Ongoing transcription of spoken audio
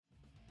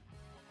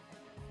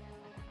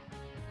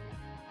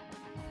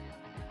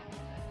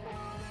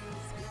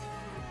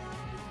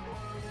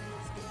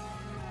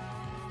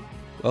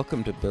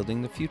Welcome to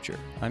Building the Future.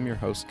 I'm your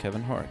host,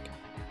 Kevin Horick.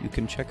 You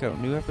can check out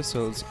new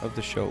episodes of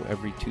the show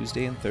every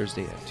Tuesday and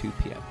Thursday at 2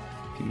 p.m.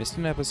 If you missed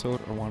an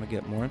episode or want to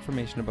get more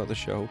information about the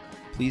show,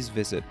 please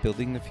visit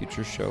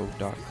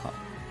buildingthefutureshow.com.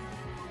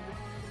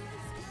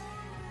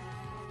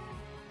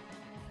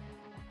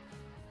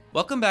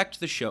 Welcome back to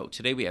the show.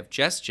 Today we have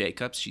Jess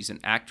Jacobs. She's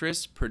an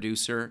actress,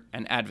 producer,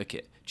 and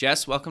advocate.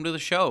 Jess, welcome to the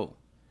show.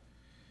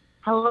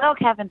 Hello,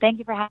 Kevin. Thank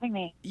you for having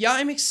me. Yeah,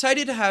 I'm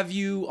excited to have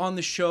you on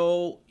the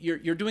show.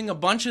 You're doing a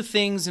bunch of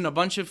things in a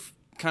bunch of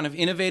kind of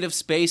innovative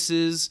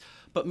spaces,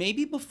 but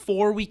maybe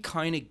before we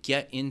kind of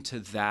get into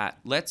that,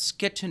 let's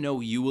get to know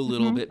you a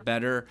little bit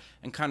better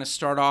and kind of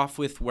start off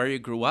with where you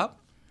grew up.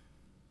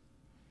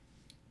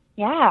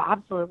 Yeah,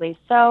 absolutely.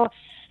 So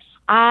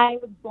I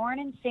was born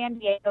in San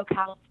Diego,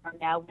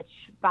 California, which,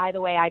 by the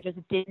way, I just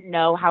didn't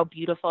know how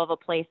beautiful of a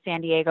place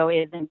San Diego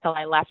is until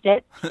I left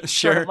it.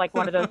 Sure. Sort of like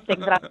one of those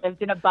things that I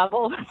lived in a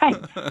bubble. I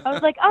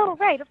was like, oh,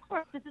 right, of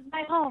course, this is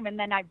my home. And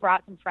then I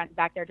brought some friends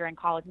back there during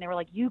college, and they were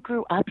like, you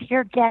grew up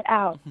here? Get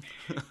out.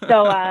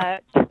 So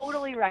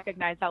totally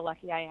recognize how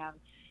lucky I am.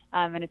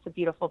 And it's a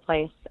beautiful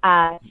place.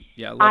 Yeah,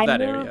 I love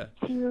that area.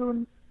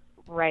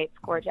 Right, it's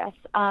gorgeous.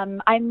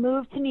 I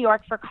moved to New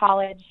York for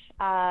college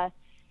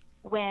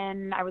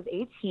when I was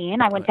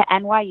 18. I went to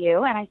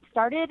NYU, and I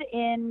started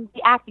in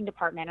the acting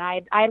department.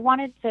 I had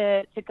wanted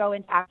to go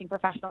into acting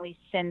professionally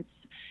since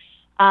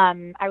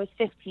I was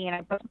 15.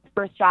 I booked my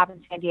first job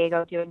in San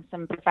Diego doing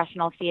some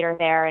professional theater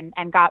there,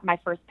 and got my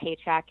first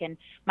paycheck. And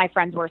my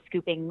friends were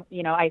scooping,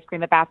 ice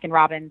cream at Baskin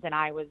Robbins, and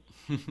I was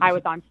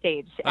on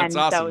stage. That's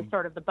and awesome. So it was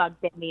sort of the bug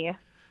bit me.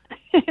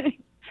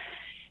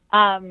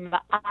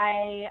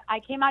 I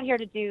came out here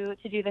to do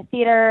the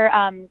theater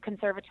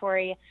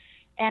conservatory.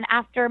 And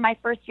after my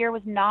first year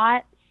was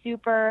not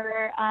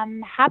super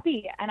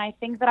happy, and I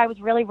think that I was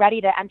really ready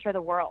to enter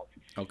the world.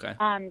 Okay.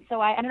 So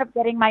I ended up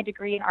getting my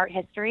degree in art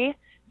history,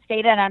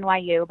 stayed at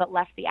NYU, but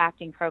left the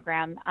acting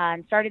program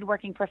and started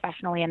working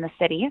professionally in the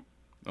city.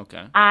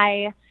 Okay.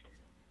 I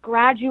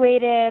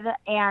graduated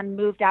and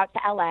moved out to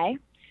LA,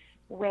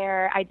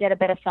 where I did a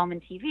bit of film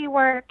and TV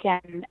work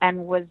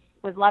and was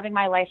loving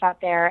my life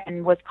out there,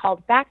 and was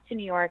called back to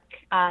New York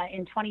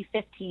in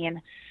 2015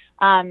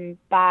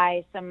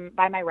 by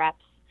my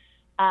reps.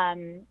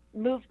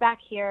 Moved back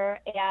here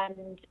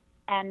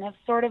and have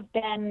sort of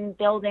been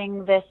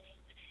building this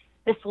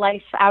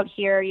life out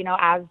here,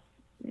 as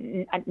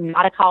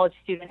not a college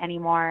student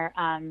anymore,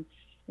 and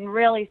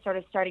really sort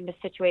of starting to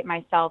situate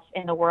myself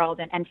in the world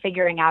and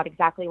figuring out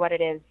exactly what it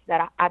is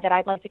that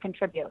I'd like to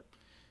contribute.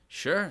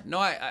 Sure. No,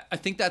 I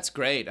think that's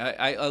great.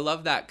 I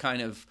love that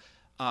kind of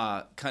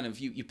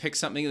you pick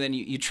something and then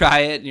you try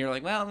it and you're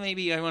like, well,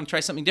 maybe I want to try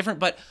something different.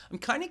 But I'm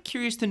kind of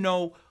curious to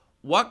know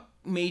what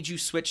made you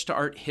switch to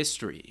art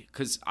history,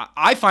 because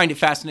I find it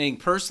fascinating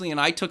personally,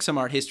 and I took some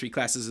art history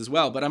classes as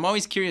well, but I'm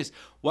always curious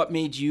what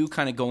made you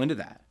kind of go into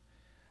that.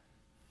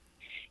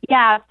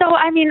 Yeah. So,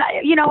 I mean,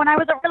 when I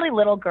was a really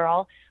little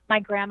girl, my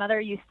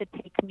grandmother used to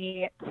take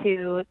me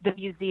to the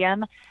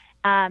museum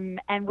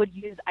and would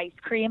use ice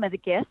cream as a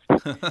gift.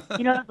 It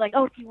was like,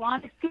 oh, if you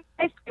want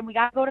ice cream, we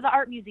got to go to the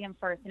art museum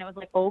first. And it was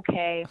like,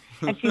 okay.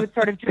 And she would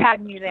sort of drag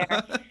me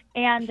there.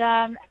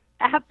 And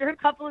after a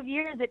couple of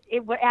years,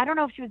 I don't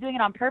know if she was doing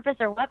it on purpose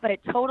or what, but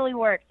it totally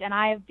worked. And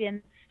I have been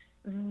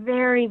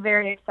very,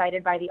 very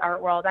excited by the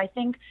art world. I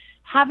think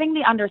having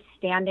the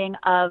understanding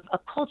of a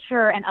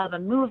culture and of a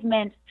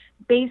movement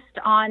based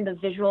on the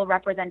visual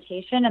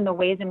representation and the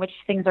ways in which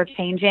things are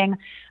changing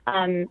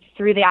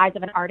through the eyes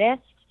of an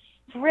artist,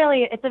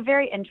 it's a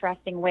very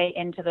interesting way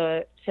into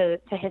to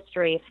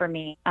history for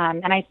me.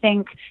 And I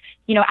think,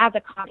 as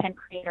a content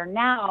creator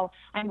now,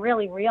 I'm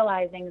really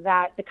realizing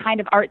that the kind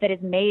of art that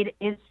is made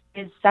is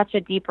such a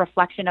deep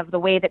reflection of the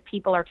way that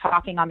people are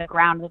talking on the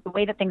ground, the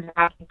way that things are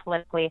happening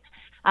politically.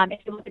 If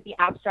you look at the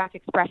abstract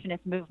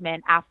expressionist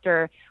movement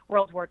after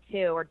World War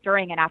II, or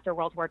during and after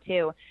World War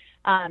II,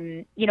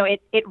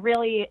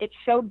 it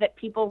showed that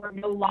people were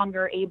no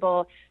longer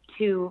able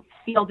to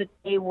feel that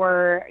they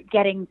were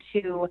getting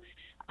to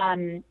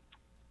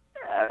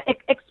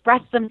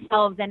express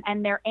themselves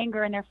and their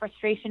anger and their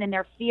frustration and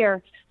their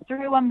fear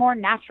through a more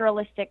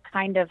naturalistic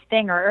kind of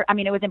thing.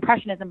 It was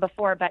Impressionism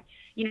before, but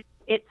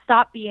it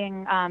stopped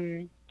being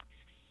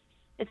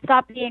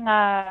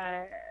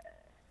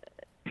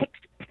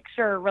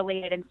picture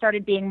related and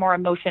started being more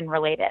emotion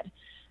related.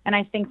 And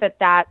I think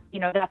that's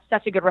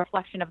such a good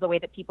reflection of the way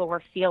that people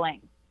were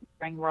feeling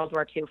during World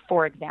War II,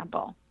 for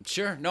example.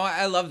 Sure. No,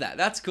 I love that.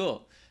 That's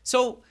cool.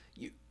 So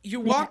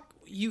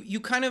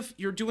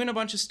you're doing a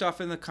bunch of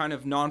stuff in the kind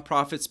of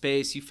nonprofit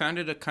space. You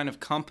founded a kind of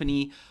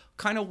company.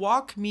 Kind of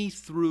walk me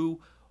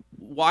through,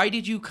 why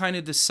did you kind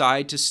of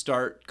decide to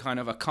start kind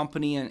of a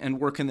company and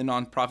work in the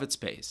nonprofit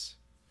space?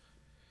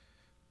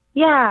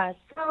 Yeah.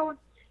 So,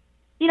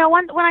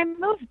 when I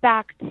moved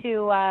back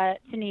to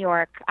New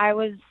York, I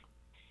was,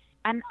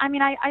 and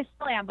I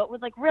still am, but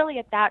was like really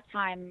at that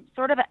time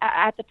sort of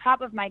at the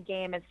top of my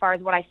game as far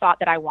as what I thought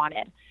that I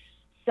wanted.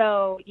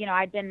 So,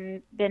 I'd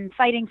been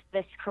fighting for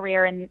this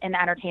career in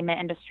the entertainment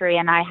industry,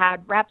 and I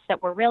had reps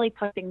that were really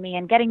pushing me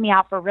and getting me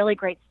out for really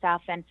great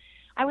stuff. And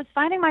I was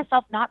finding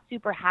myself not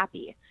super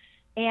happy.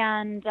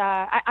 And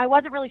I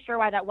wasn't really sure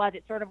why that was.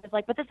 It sort of was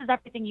like, but this is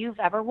everything you've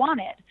ever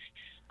wanted.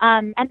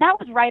 And that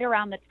was right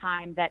around the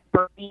time that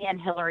Bernie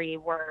and Hillary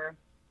were,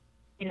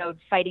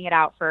 fighting it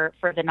out for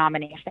the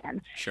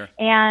nomination. Sure.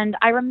 And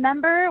I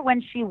remember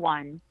when she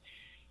won,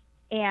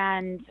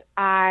 and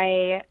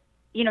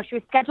she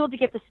was scheduled to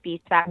give the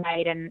speech that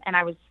night, and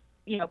I was,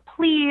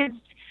 pleased.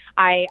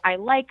 I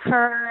like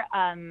her.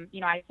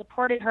 I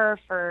supported her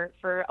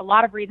for a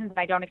lot of reasons, and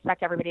I don't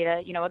expect everybody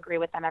to, agree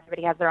with them.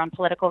 Everybody has their own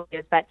political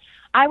views, but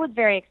I was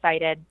very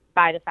excited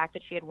by the fact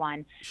that she had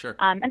won. Sure.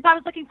 And so I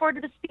was looking forward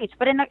to the speech,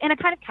 but in a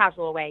kind of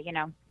casual way,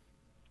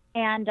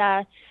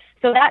 And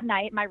so that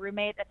night, my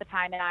roommate at the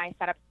time and I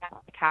sat up on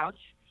the couch,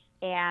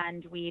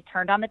 and we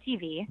turned on the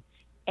TV,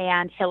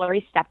 and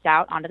Hillary stepped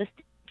out onto the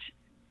stage,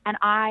 and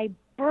I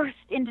burst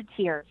into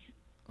tears.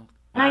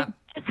 And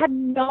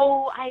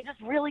I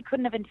just really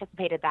couldn't have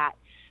anticipated that.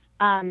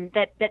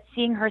 That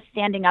seeing her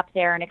standing up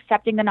there and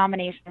accepting the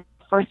nomination as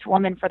the first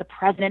woman for the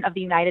president of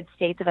the United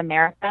States of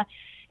America,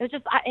 it was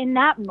just, in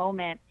that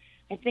moment,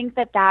 I think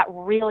that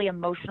really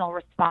emotional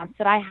response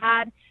that I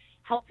had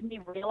helped me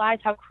realize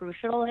how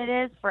crucial it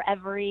is for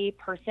every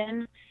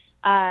person,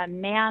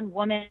 man,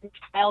 woman,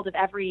 child of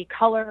every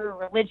color,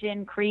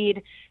 religion,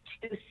 creed,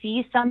 to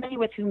see somebody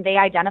with whom they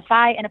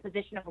identify in a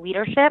position of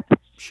leadership.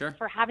 Sure.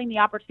 For having the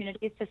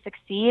opportunities to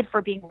succeed,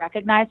 for being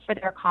recognized for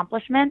their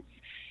accomplishments.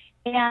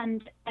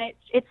 And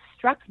it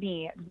struck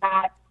me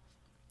that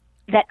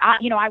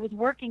I was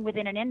working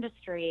within an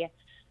industry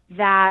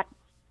that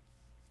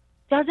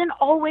doesn't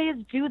always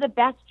do the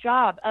best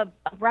job of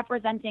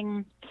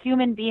representing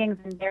human beings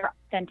in their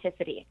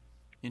authenticity.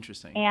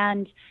 Interesting.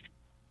 And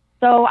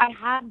so I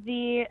had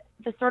the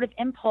sort of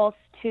impulse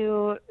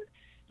to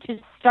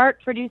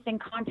start producing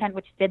content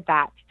which did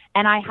that.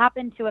 And I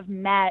happened to have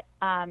met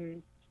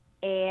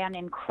an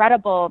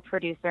incredible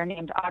producer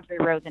named Audrey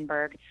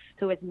Rosenberg,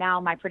 who is now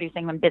my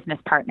producing and business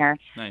partner.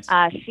 Nice.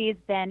 She's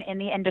been in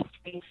the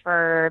industry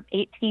for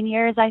 18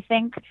 years, I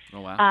think.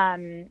 Oh,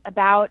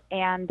 wow.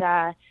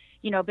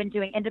 Been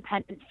doing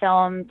independent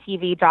film,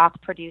 TV, doc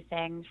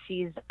producing.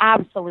 She's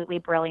absolutely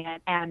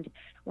brilliant. And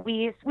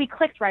we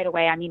clicked right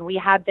away. I mean, we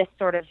had this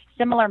sort of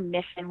similar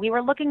mission. We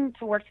were looking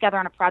to work together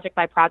on a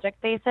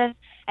project-by-project basis,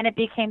 and it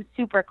became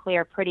super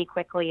clear pretty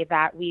quickly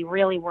that we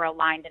really were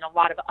aligned in a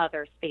lot of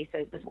other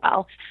spaces as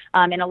well,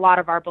 in a lot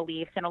of our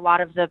beliefs and a lot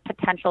of the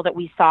potential that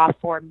we saw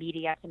for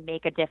media to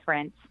make a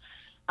difference.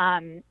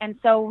 And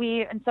so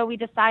we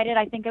decided,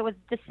 I think it was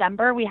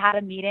December, we had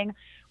a meeting,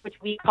 which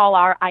we call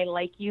our I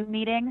Like You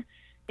meeting,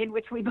 in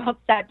which we both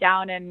sat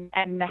down and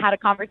had a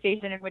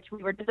conversation in which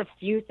we were just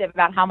effusive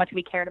about how much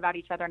we cared about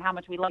each other and how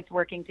much we liked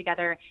working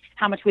together,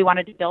 how much we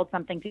wanted to build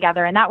something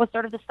together. And that was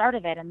sort of the start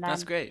of it. And then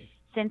that's great.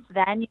 Since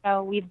then,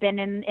 we've been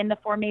in the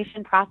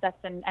formation process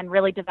and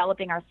really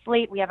developing our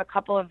slate. We have a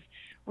couple of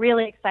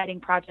really exciting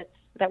projects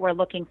that we're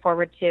looking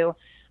forward to.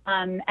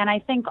 And I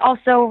think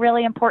also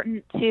really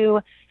important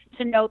to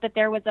note that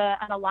there was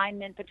an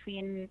alignment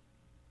between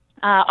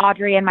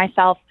Audrey and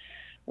myself,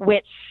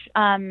 which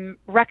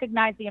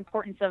recognize the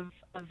importance of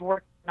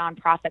work in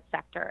the nonprofit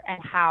sector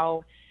and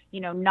how,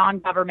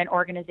 non-government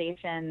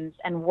organizations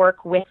and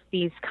work with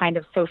these kind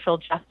of social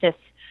justice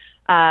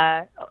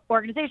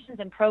organizations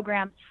and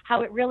programs,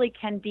 how it really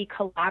can be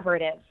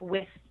collaborative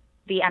with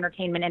the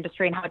entertainment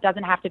industry and how it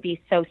doesn't have to be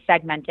so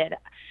segmented.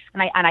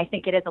 And I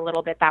think it is a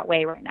little bit that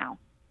way right now.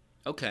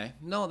 Okay.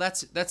 No,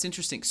 that's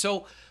interesting.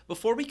 So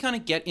before we kind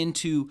of get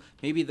into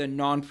maybe the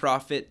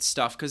nonprofit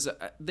stuff, because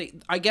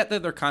I get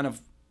that they're kind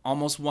of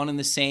almost one and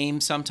the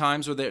same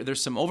sometimes, or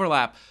there's some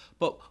overlap.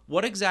 But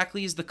what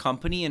exactly is the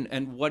company,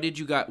 and what are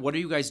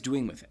you guys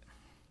doing with it?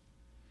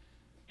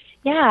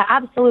 Yeah,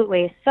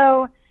 absolutely.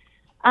 So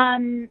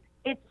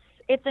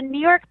it's a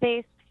New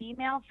York-based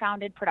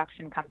female-founded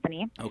production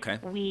company. Okay.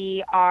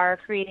 We are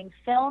creating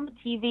film,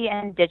 TV,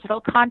 and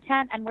digital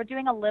content, and we're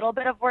doing a little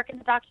bit of work in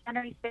the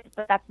documentary space,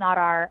 but that's not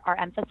our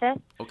emphasis.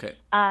 Okay.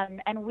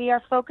 And we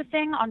are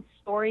focusing on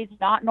stories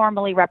not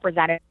normally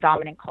represented in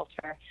dominant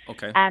culture.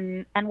 Okay.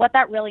 And what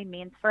that really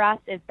means for us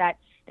is that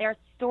there are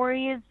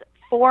stories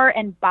for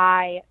and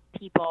by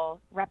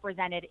people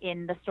represented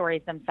in the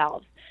stories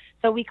themselves.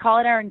 So we call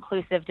it our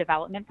inclusive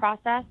development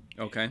process.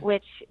 Okay.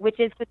 Which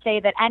is to say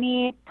that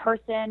any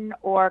person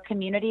or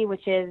community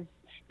which is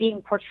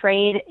being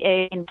portrayed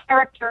in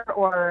character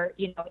or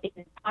in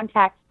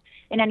context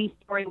in any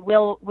story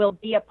will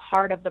be a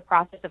part of the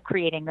process of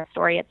creating the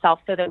story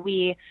itself, so that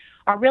we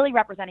are really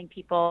representing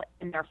people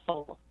in their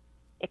full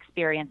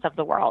experience of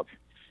the world.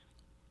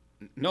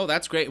 No,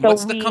 that's great. So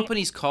what's the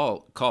company's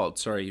called?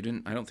 Sorry, you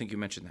didn't. I don't think you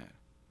mentioned that.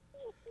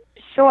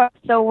 Sure.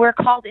 So we're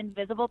called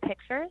Invisible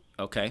Pictures.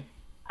 Okay.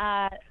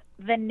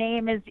 The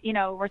name is,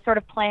 we're sort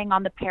of playing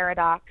on the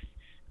paradox.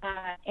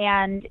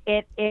 And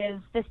it is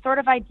this sort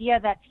of idea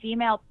that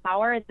female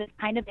power is this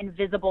kind of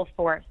invisible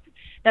force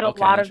that a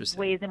lot of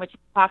ways in which it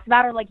talks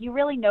about are like you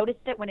really notice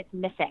it when it's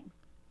missing.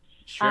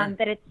 Sure.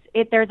 That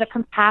there's a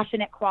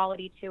compassionate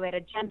quality to it, a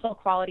gentle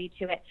quality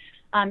to it.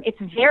 It's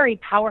very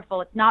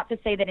powerful. It's not to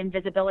say that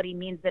invisibility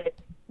means that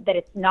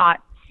it's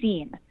not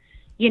seen,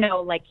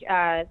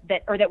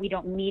 that we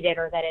don't need it,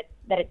 or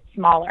that it's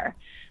smaller,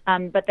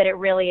 but that it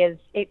really is.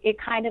 It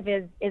kind of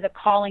is a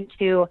calling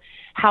to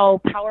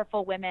how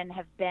powerful women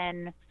have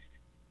been,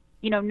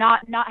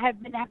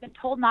 have been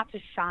told not to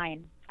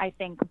shine, I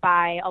think,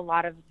 by a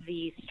lot of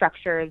the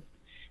structures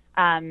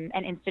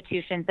and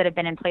institutions that have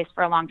been in place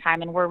for a long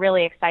time. And we're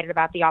really excited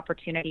about the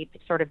opportunity to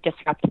sort of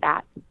disrupt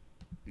that.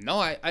 No,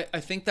 I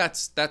think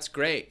that's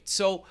great.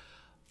 So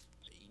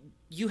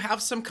you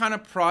have some kind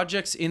of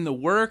projects in the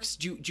works.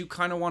 Do you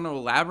kind of want to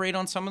elaborate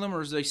on some of them,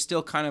 or is they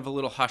still kind of a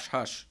little hush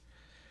hush?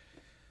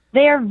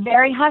 They are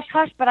very hush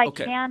hush, but I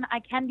Okay.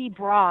 can be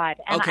broad,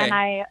 and, Okay.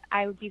 and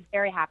I would be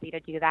very happy to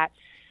do that.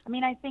 I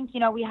mean, I think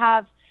we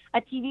have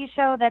a TV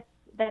show that's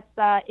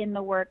in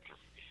the works,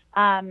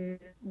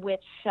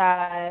 which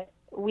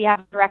we have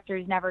a director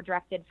who's never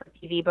directed for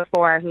TV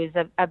before, who's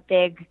a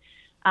big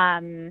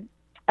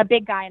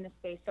guy in the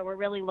space. So we're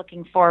really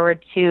looking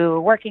forward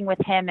to working with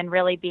him and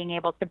really being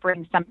able to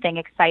bring something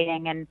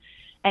exciting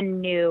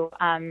and new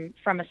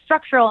from a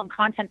structural and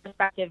content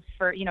perspective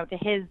to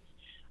his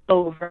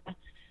over.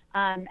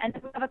 And then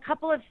we have a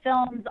couple of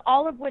films,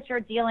 all of which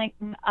are dealing,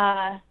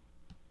 at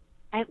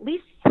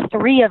least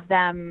 3 of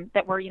them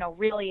that we're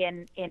really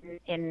in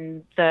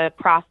the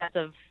process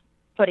of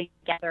putting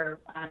together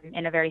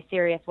in a very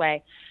serious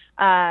way,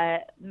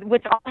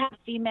 which all have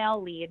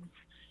female leads.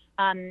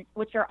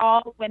 Which are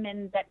all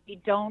women that we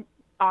don't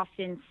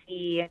often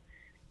see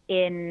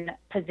in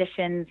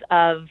positions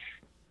of,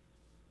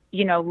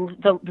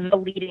 the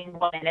leading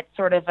woman. It's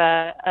sort of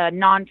a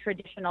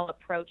non-traditional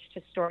approach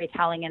to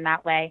storytelling in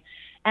that way.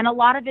 And a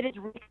lot of it is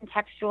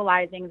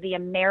recontextualizing the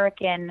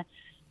American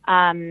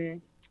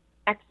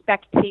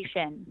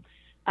expectation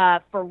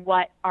for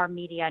what our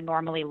media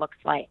normally looks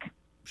like.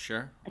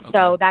 Sure. Okay.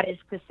 So that is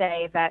to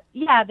say that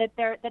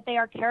they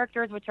are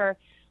characters which are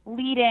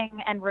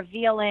leading and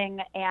revealing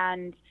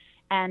and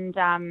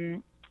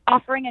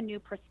offering a new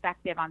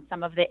perspective on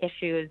some of the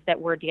issues that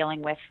we're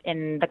dealing with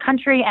in the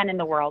country and in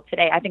the world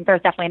today. I think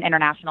there's definitely an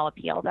international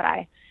appeal that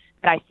I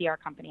see our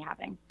company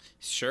having.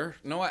 Sure.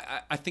 No,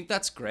 I think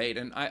that's great,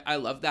 and I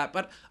love that.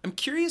 But I'm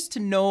curious to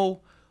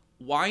know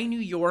why New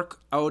York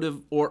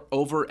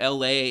over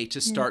LA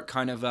to start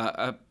kind of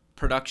a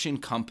production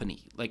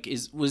company. Like,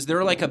 was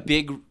there like a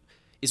big,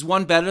 is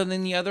one better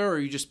than the other, or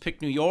you just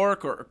picked New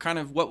York, or kind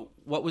of what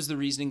was the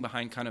reasoning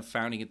behind kind of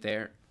founding it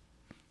there?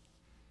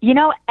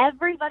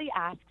 Everybody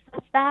asks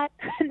us that,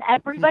 and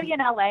everybody in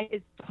LA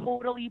is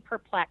totally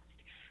perplexed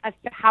as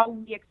to how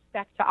we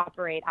expect to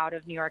operate out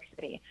of New York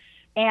City.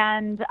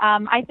 And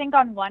I think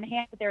on one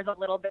hand, there's a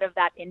little bit of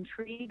that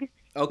intrigue.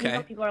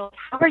 Okay. People are like,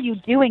 how are you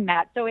doing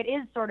that? So it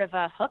is sort of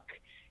a hook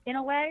in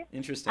a way.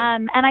 Interesting.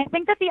 And I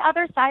think that the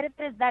other side of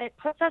it is that it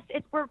puts us,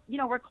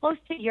 we're close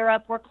to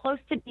Europe, we're close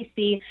to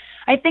DC.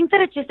 I think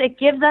that it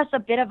gives us a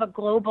bit of a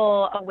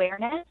global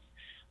awareness.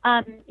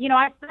 I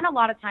spent a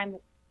lot of time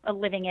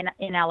living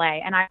in LA,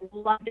 and I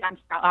love it.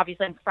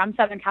 I'm from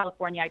Southern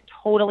California. I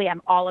totally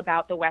am all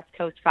about the West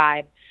Coast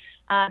vibe.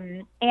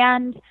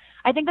 And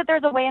I think that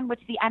there's a way in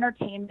which the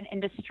entertainment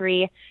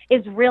industry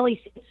is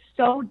really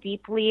so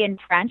deeply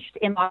entrenched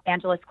in Los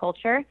Angeles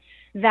culture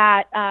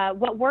that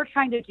what we're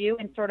trying to do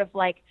in sort of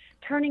like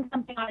turning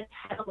something on its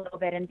head a little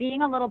bit and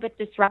being a little bit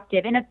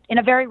disruptive in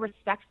a very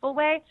respectful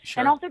way,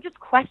 Sure. and also just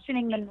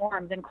questioning the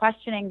norms and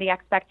questioning the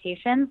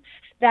expectations,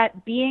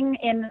 that being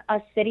in a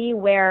city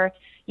where,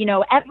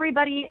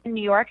 everybody in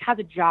New York has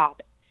a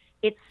job.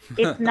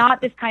 It's not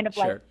this kind of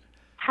Sure. like,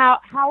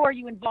 how are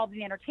you involved in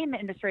the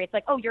entertainment industry? It's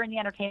like, oh, you're in the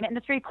entertainment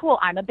industry? Cool,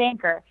 I'm a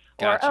banker.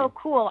 Gotcha. Or, oh,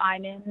 cool,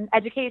 I'm in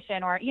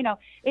education. Or,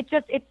 it's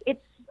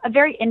a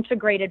very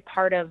integrated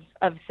part of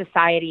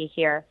society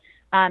here.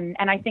 And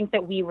I think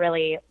that we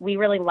really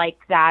like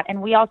that.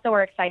 And we also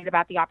are excited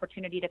about the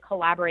opportunity to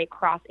collaborate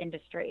cross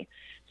industry.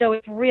 So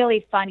it's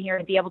really fun here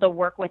to be able to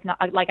work with,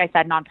 like I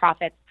said,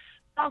 nonprofits.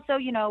 Also,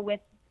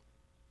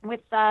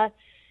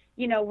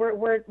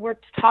 we're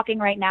talking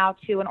right now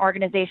to an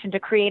organization to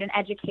create an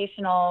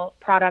educational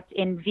product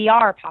in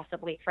VR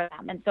possibly for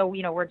them. And so,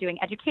 we're doing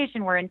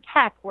education, we're in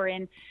tech, we're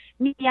in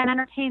media and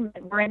entertainment,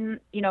 we're in,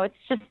 it's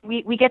just,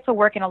 we get to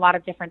work in a lot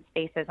of different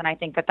spaces. And I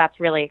think that that's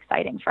really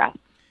exciting for us.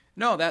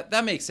 No,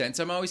 that makes sense.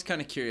 I'm always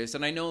kind of curious,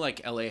 and I know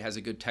like LA has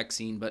a good tech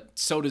scene, but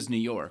so does New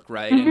York,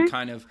 right? Mm-hmm. And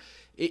kind of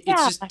it's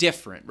just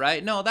different,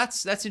 right? No,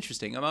 that's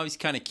interesting. I'm always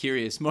kind of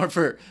curious, more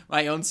for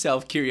my own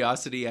self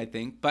curiosity, I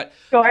think. But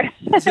sure.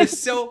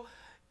 So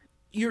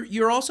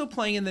you're also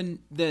playing in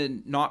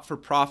the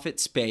not-for-profit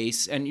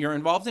space, and you're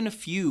involved in a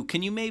few.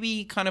 Can you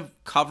maybe kind of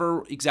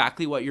cover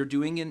exactly what you're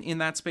doing in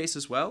that space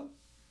as well?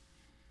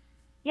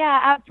 Yeah,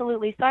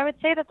 absolutely. So I would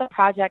say that the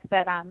project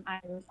that I'm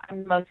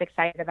most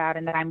excited about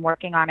and that I'm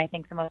working on, I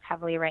think the most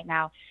heavily right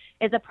now,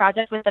 is a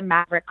project with the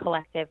Maverick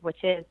Collective,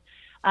 which is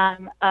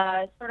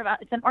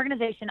it's an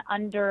organization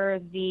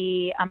under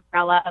the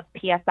umbrella of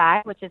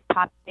PSI, which is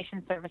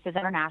Population Services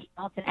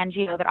International. It's an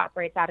NGO that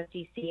operates out of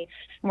DC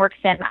and works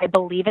in, I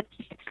believe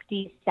it's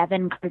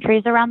 57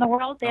 countries around the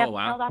world. They have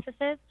wow. field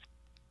offices.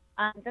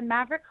 The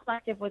Maverick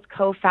Collective was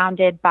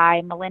co-founded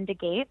by Melinda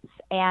Gates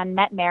and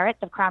Mette Marit,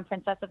 the Crown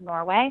Princess of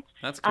Norway.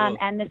 That's cool.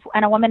 And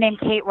a woman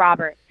named Kate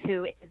Roberts,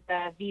 who is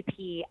the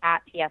VP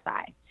at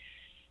PSI.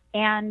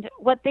 And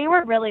what they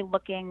were really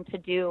looking to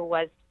do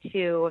was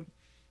to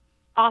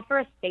offer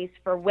a space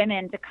for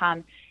women to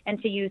come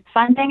and to use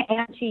funding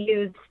and to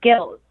use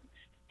skills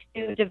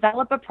to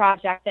develop a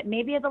project that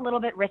maybe is a little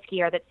bit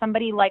riskier, that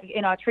somebody like,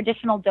 a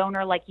traditional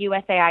donor like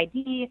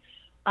USAID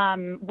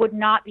would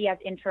not be as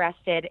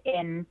interested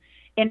in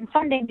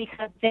funding,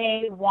 because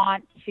they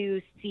want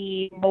to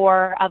see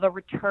more of a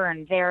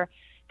return. They're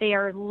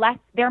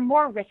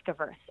more risk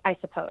averse, I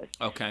suppose.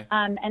 Okay.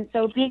 And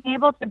so being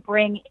able to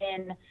bring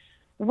in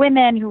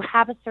women who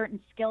have a certain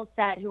skill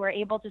set, who are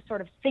able to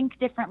sort of think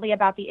differently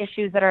about the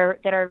issues that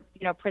are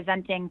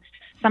presenting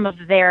some of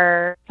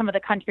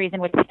the countries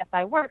in which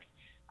PSI works,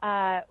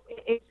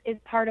 is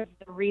part of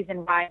the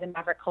reason why the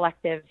Maverick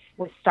Collective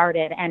was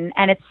started, and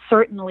it's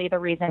certainly the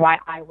reason why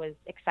I was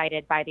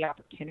excited by the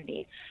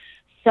opportunity.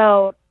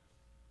 So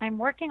I'm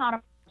working on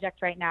a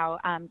project right now,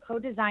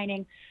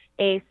 co-designing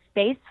a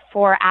space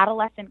for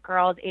adolescent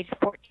girls aged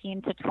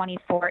 14 to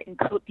 24 in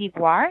Côte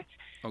d'Ivoire.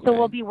 Okay. So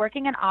we'll be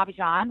working in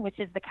Abidjan, which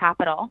is the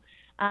capital.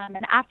 And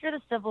after the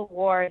Civil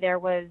War, there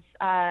was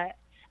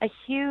a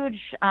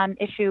huge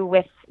issue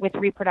with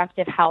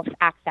reproductive health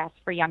access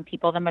for young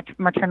people. The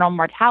maternal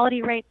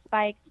mortality rate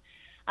spiked.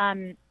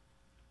 And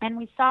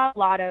we saw a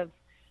lot of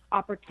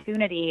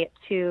opportunity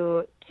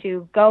to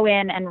go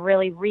in and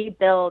really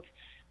rebuild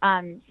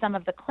some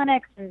of the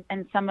clinics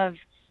and some of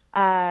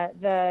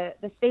the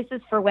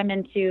spaces for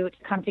women to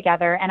come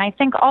together. And I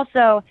think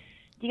also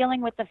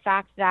dealing with the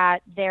fact that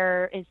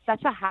there is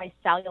such a high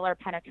cellular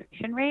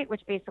penetration rate,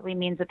 which basically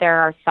means that there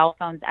are cell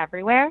phones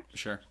everywhere.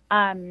 Sure.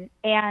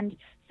 And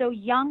so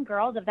young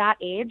girls of that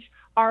age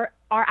are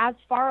as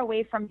far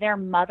away from their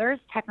mothers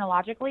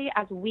technologically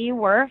as we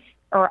were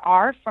or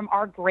are from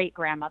our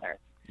great-grandmothers.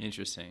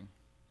 Interesting.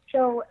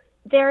 So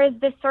there is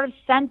this sort of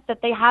sense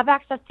that they have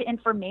access to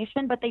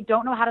information, but they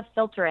don't know how to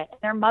filter it.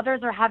 Their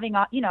mothers are having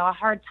a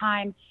hard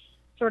time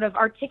sort of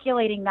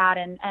articulating that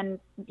and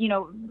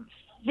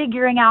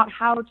figuring out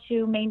how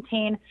to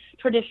maintain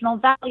traditional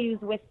values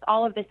with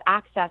all of this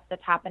access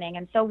that's happening.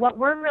 And so what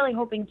we're really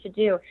hoping to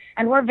do,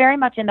 and we're very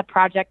much in the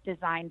project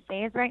design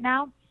phase right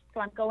now.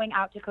 So I'm going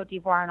out to Côte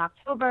d'Ivoire in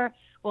October.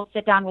 We'll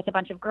sit down with a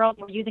bunch of girls.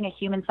 We're using a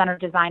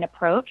human-centered design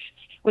approach,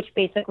 which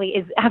basically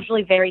is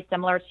actually very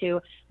similar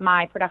to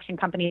my production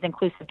company's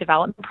inclusive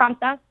development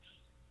process,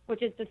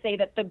 which is to say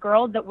that the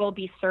girls that will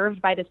be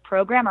served by this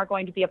program are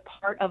going to be a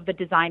part of the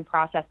design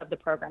process of the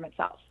program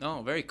itself.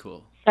 Oh, very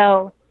cool.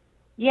 So,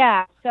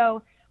 yeah.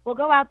 So we'll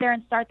go out there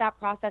and start that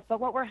process. But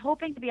what we're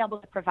hoping to be able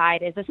to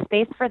provide is a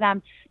space for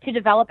them to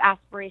develop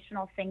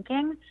aspirational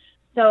thinking,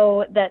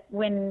 so that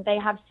when they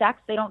have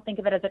sex, they don't think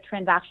of it as a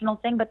transactional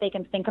thing, but they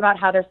can think about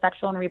how their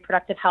sexual and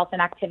reproductive health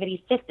and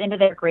activity fits into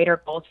their greater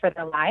goals for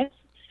their lives.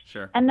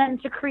 Sure. And then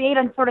to create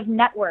a sort of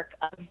network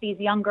of these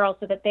young girls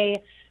so that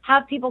they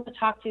have people to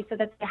talk to, so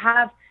that they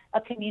have a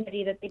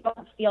community, that they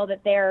don't feel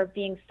that they're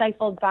being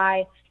stifled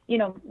by,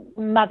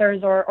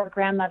 mothers or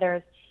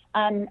grandmothers.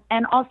 And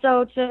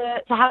also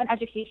to have an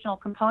educational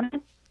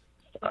component,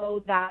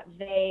 so that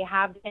they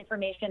have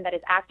information that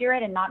is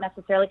accurate and not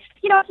necessarily,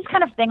 it's this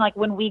kind of thing like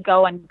when we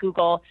go and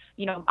Google,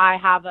 I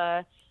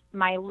have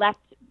my left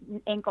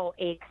ankle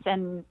aches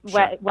and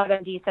sure.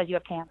 WebMD says you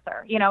have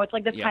cancer. It's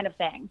like this yep. kind of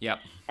thing. Yep.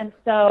 And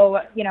so,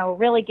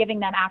 really giving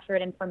them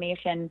accurate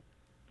information.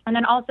 And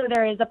then also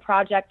there is a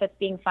project that's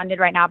being funded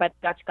right now by the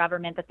Dutch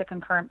government that's a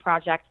concurrent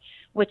project,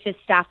 which is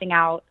staffing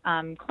out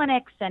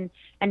clinics and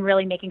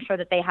really making sure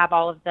that they have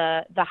all of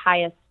the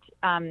highest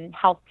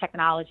health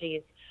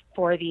technologies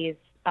for these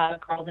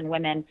girls and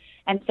women.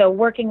 And so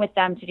working with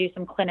them to do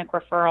some clinic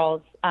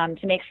referrals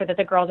to make sure that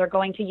the girls are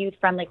going to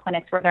youth-friendly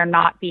clinics where they're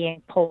not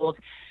being told,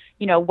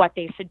 what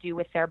they should do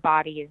with their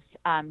bodies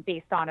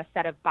based on a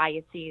set of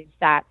biases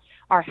that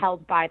are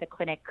held by the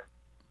clinic,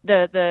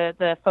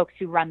 the folks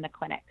who run the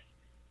clinics.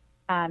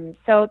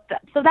 So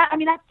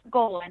that's the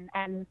goal.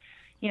 And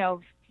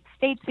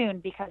stay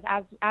tuned, because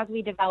as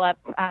we develop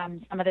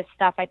some of this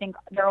stuff, I think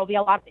there will be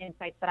a lot of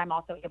insights that I'm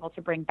also able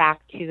to bring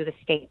back to the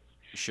States.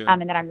 Sure.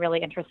 And that I'm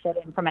really interested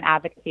in from an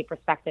advocacy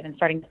perspective and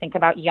starting to think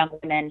about young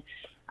women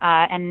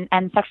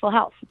and sexual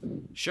health.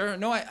 Sure.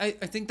 No, I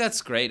think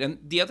that's great. And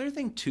the other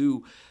thing,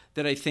 too,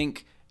 that I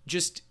think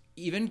just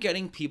even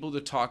getting people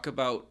to talk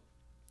about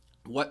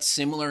what's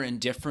similar and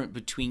different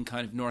between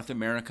kind of North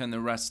America and the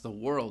rest of the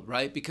world,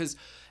 right? Because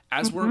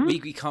as we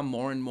become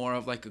more and more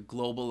of like a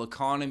global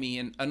economy,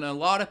 and a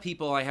lot of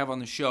people I have on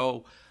the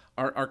show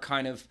are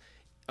kind of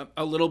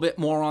a little bit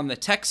more on the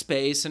tech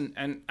space,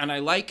 and I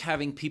like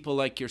having people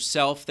like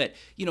yourself that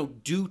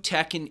do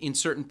tech in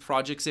certain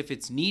projects if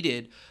it's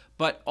needed,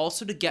 but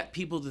also to get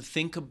people to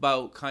think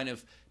about kind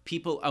of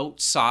people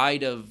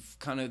outside of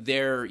kind of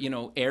their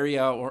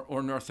area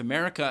or North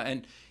America,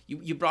 and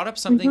you brought up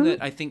something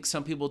that I think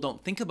some people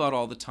don't think about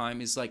all the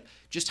time is like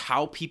just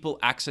how people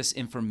access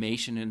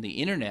information in the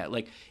internet.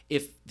 Like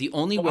if the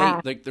only way,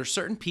 like there's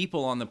certain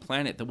people on the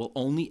planet that will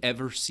only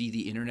ever see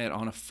the internet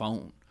on a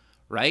phone,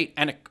 right?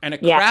 And a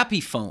crappy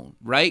phone,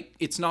 right?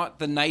 It's not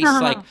the nice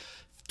like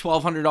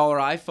 $1,200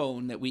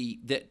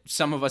 iPhone that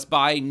some of us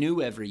buy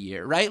new every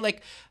year, right?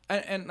 Like,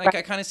 and like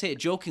I kind of say it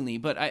jokingly,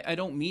 but I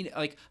don't mean it.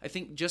 Like I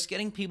think just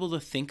getting people to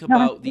think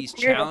about these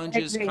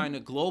challenges kind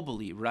of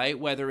globally, right?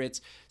 Whether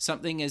it's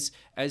something as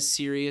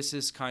serious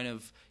as kind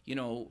of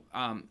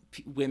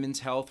women's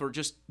health or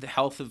just the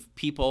health of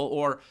people,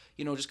 or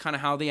just kind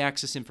of how they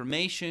access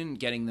information,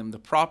 getting them the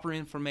proper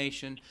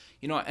information.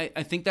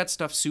 I think that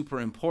stuff's super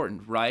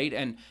important, right?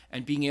 And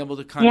being able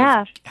to kind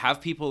of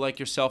have people like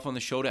yourself on the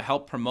show to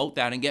help promote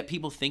that and get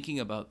people thinking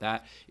about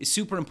that is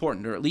super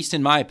important, or at least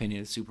in my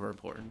opinion, it's super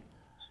important.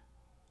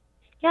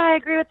 Yeah, I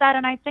agree with that.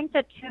 And I think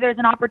that, too, there's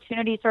an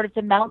opportunity sort of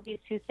to meld these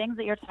two things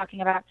that you're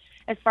talking about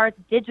as far as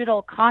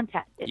digital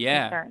content is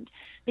concerned.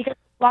 Because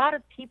a lot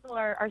of people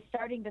are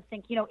starting to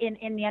think, in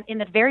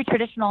the very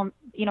traditional,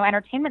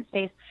 entertainment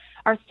space,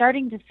 are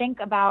starting to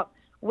think about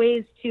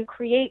ways to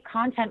create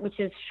content which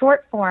is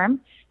short form,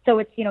 so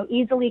it's,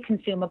 easily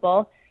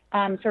consumable,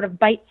 sort of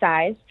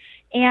bite-sized,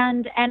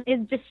 and is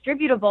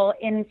distributable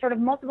in sort of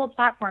multiple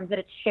platforms, that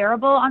it's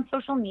shareable on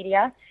social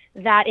media,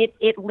 that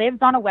it lives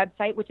on a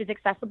website which is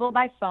accessible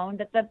by phone,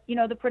 that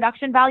the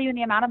production value and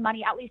the amount of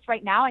money, at least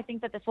right now, I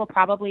think that this will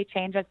probably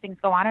change as things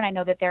go on. And I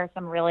know that there are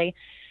some really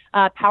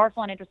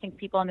powerful and interesting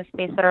people in this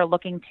space that are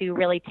looking to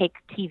really take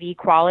TV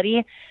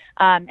quality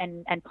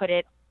and put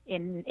it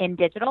in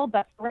digital.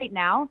 But right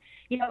now,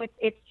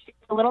 it's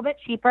a little bit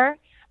cheaper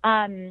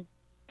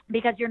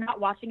because you're not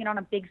watching it on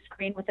a big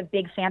screen with a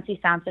big fancy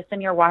sound system.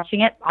 You're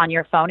watching it on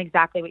your phone,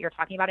 exactly what you're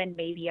talking about, and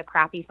maybe a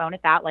crappy phone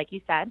at that, like you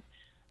said.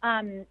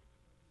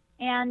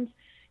 And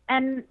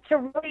to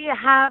really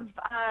have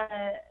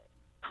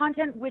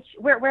content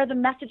where the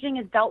messaging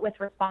is dealt with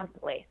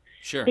responsibly.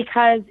 Sure.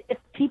 Because if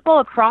people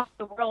across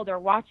the world are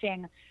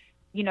watching,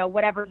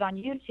 whatever's on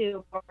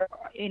YouTube, or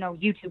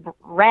YouTube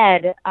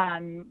Red,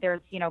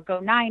 there's Go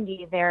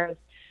 90, there's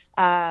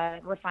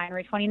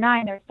Refinery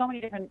 29. There's so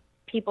many different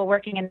people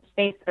working in the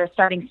space that are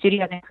starting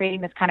studios and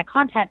creating this kind of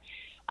content.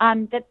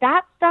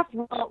 That stuff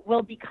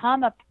will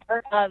become a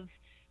part of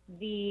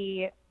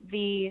the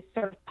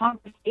sort of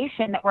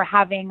conversation that we're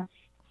having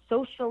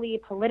socially,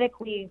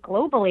 politically,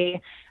 globally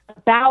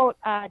about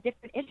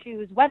different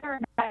issues, whether or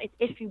not it's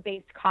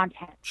issue-based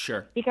content.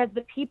 Sure. Because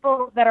the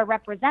people that are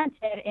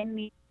represented in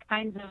these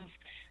kinds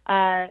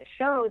of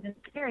shows and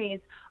series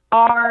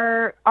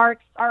are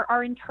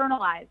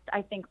internalized,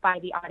 I think, by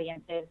the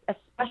audiences,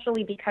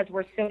 especially because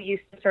we're so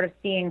used to sort of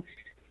seeing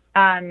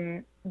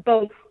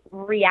both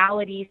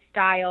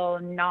reality-style,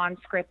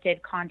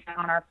 non-scripted content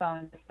on our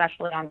phones,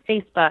 especially on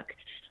Facebook.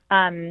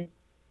 And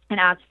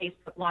as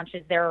Facebook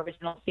launches their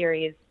original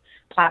series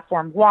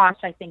platform, Watch,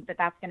 I think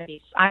that's going to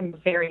be, I'm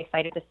very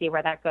excited to see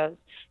where that goes.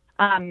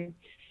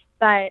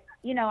 But,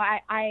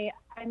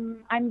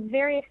 I'm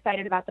very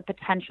excited about the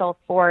potential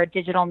for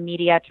digital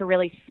media to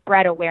really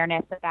spread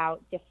awareness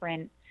about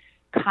different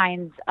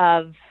kinds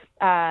of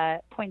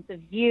points of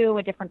view,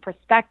 a different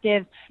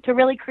perspective, to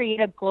really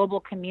create a global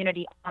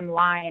community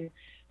online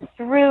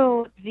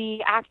through the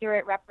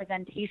accurate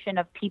representation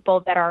of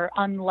people that are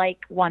unlike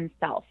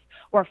oneself,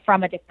 or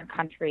from a different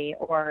country,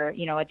 or,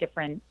 a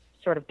different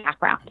sort of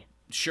background.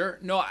 Sure.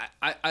 No,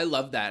 I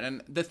love that.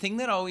 And the thing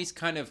that always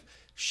kind of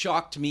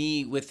shocked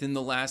me within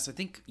the last, I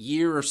think,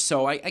 year or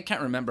so, I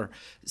can't remember,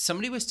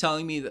 somebody was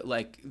telling me that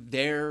like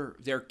their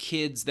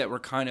kids that were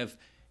kind of,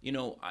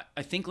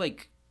 I think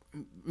like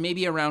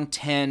maybe around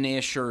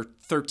 10-ish or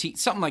 13,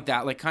 something like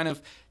that, like kind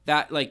of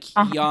that like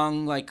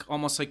young, like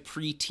almost like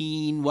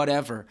preteen,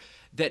 whatever,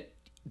 that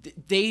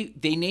they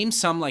named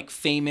some like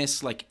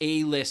famous like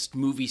A-list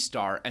movie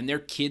star, and their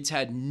kids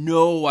had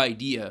no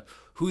idea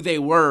who they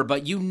were,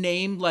 but you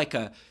named like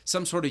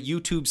some sort of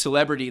YouTube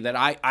celebrity that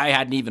I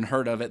hadn't even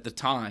heard of at the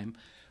time.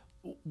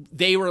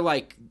 They were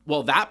like,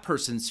 well, that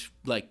person's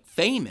like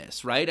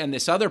famous, right? And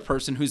this other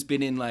person who's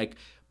been in like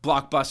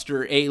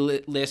blockbuster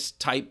A-list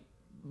type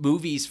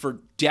movies for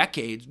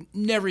decades,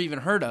 never even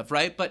heard of,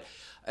 right? But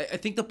I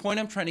think the point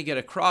I'm trying to get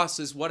across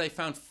is what I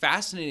found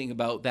fascinating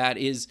about that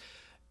is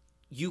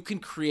you can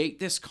create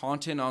this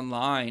content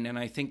online, and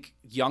I think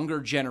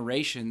younger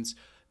generations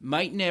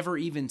might never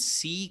even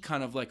see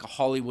kind of like a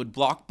Hollywood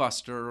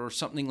blockbuster or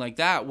something like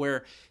that,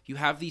 where you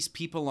have these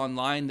people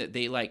online that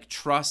they like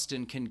trust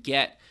and can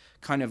get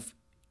kind of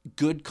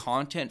good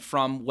content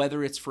from,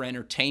 whether it's for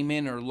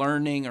entertainment or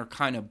learning or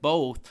kind of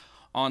both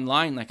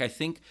online. Like I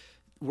think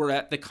we're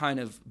at the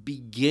kind of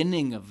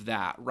beginning of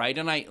that, right?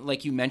 And I,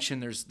 like you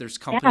mentioned, there's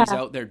companies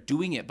out there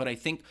doing it, but I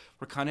think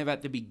we're kind of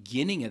at the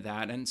beginning of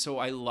that. And so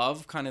I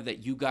love kind of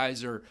that you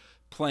guys are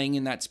playing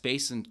in that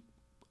space and,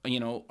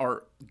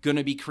 are going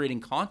to be creating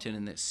content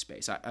in this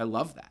space. I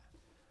love that.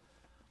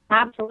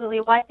 Absolutely.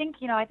 Well, I think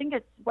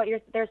it's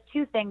there's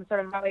two things sort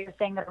of about what you're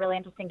saying that are really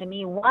interesting to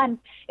me. One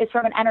is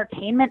from an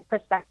entertainment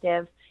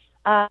perspective,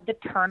 the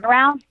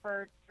turnaround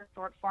for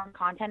short form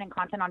content and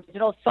content on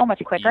digital so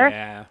much quicker.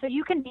 Yeah. So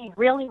you can be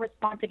really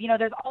responsive.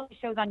 There's all these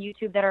shows on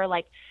YouTube that are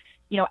like,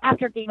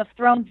 after Game of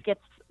Thrones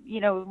gets,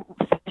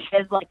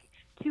 finishes, like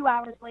 2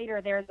 hours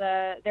later, there's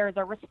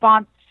a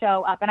response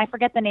show up, and I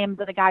forget the names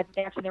of the guys.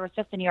 There was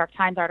just a New York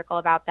Times article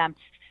about them,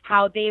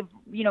 how they've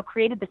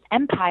created this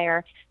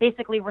empire,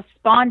 basically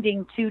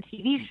responding to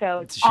TV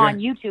shows on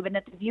YouTube, and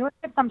that the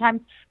viewership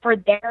sometimes for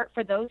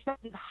those shows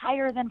is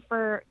higher than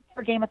for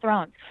Game of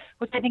Thrones,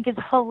 which I think is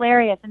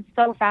hilarious and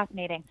so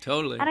fascinating.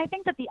 Totally. And I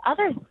think that the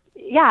other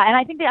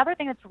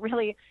thing that's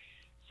really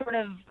sort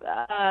of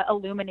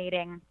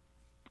illuminating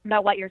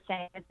about what you're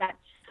saying is that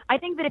I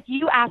think that if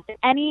you asked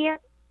any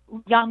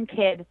young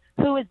kid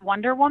who is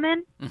Wonder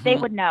Woman, they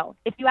would know.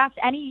 If you asked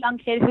any young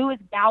kid who is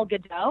Gal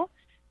Gadot,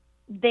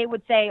 they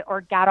would say,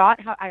 or Gadot,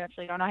 I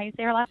actually don't know how you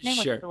say her last name,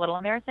 which is a little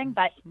embarrassing,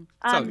 but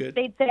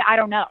they'd say, I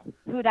don't know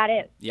who that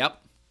is.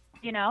 Yep.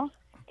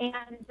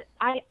 And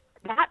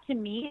that to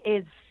me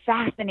is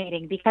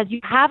fascinating, because you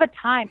have a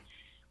time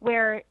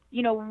where,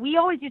 we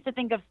always used to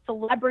think of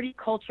celebrity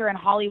culture and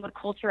Hollywood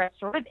culture as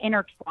sort of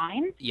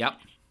intertwined. Yep.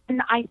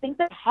 And I think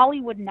that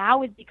Hollywood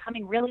now is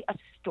becoming really a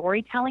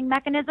storytelling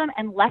mechanism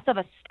and less of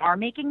a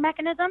star-making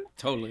mechanism.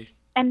 Totally.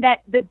 And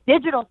that the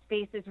digital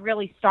space is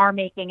really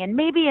star-making, and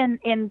maybe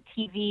in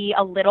TV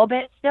a little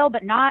bit still,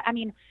 but not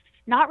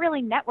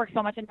really network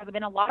so much. And there's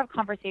been a lot of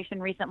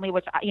conversation recently,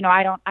 which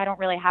I don't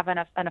really have an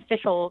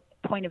official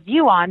point of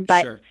view on,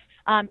 but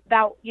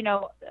about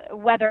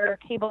whether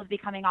cable is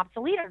becoming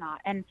obsolete or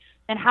not, and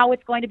how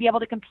it's going to be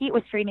able to compete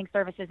with streaming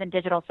services and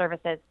digital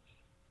services.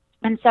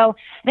 And so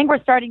I think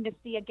we're starting to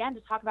see, again,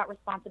 to talk about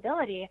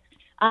responsibility,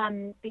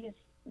 these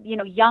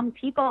young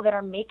people that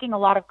are making a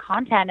lot of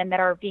content and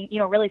that are being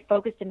really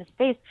focused in the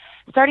space,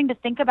 starting to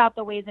think about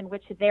the ways in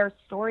which their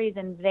stories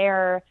and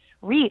their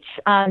reach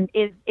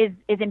is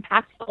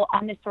impactful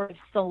on this sort of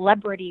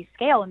celebrity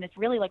scale, in this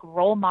really like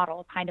role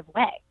model kind of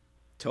way.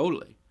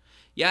 Totally.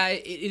 Yeah,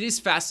 it is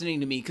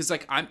fascinating to me because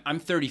like I'm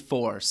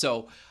 34,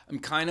 so I'm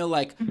kind of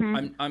like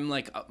I'm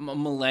like a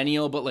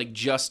millennial, but like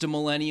just a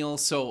millennial.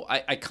 So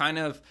I kind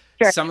of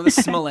some of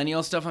this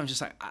millennial stuff I'm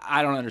just like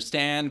I don't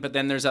understand, but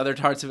then there's other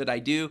parts of it I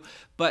do.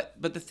 But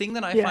the thing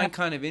that I find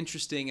kind of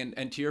interesting,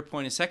 and to your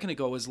point a second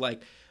ago, was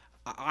like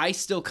I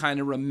still kind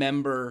of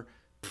remember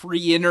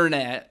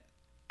pre-internet.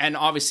 And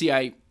obviously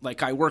I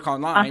work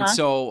online,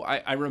 so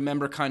I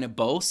remember kind of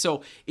both.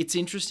 So it's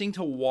interesting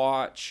to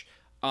watch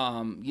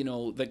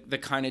the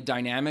kind of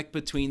dynamic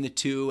between the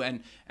two,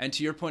 and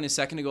to your point a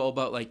second ago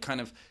about like kind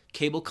of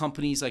cable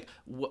companies, like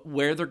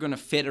where they're going to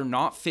fit or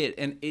not fit.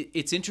 And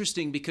it's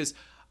interesting because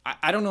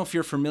I don't know if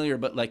you're familiar,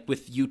 but like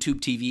with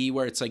YouTube TV,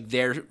 where it's like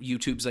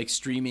YouTube's like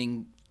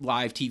streaming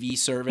live TV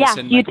service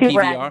and like YouTube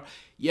PVR. Red.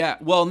 Yeah.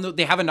 Well, no,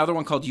 they have another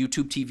one called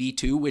YouTube TV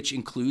too, which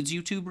includes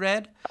YouTube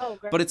Red. Oh,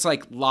 great. But it's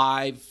like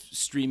live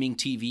streaming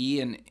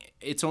TV, and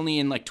it's only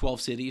in like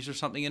 12 cities or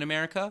something in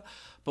America.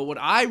 But what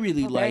I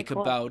really like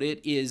about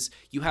it is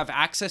you have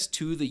access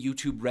to the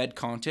YouTube Red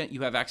content.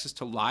 You have access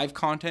to live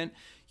content.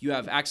 You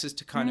have access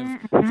to kind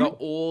of the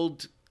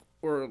old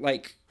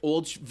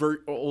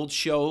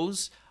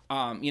shows.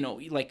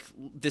 Like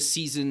the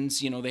seasons,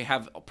 they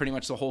have pretty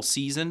much the whole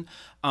season,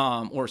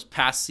 or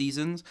past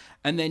seasons.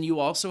 And then you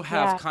also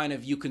have kind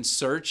of, you can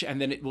search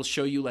and then it will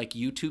show you like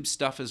YouTube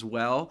stuff as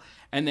well.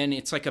 And then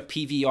it's like a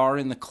PVR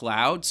in the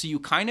cloud. So you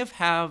kind of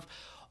have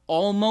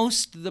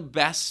almost the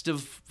best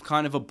of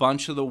kind of a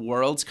bunch of the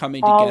worlds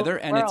coming together.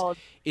 And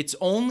it's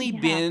only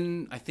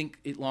been, I think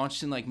it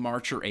launched in like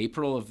March or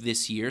April of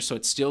this year. So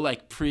it's still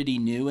like pretty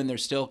new, and they're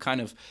still kind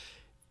of,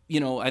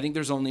 I think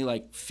there's only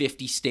like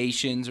 50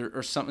 stations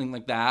or something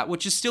like that,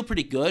 which is still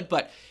pretty good.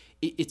 But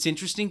it's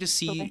interesting to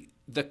see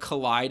the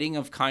colliding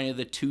of kind of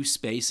the two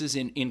spaces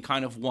in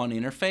kind of one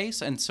interface.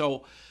 And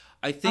so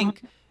I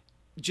think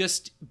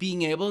just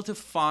being able to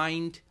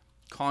find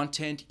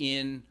content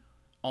in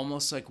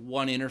almost like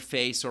one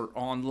interface or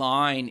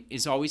online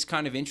is always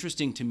kind of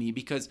interesting to me,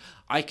 because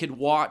I could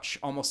watch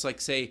almost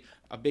like, say,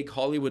 a big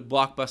Hollywood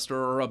blockbuster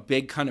or a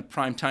big kind of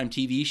primetime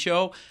TV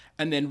show,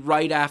 and then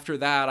right after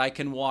that I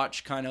can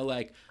watch kind of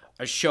like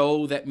a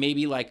show that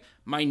maybe like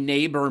my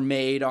neighbor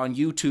made on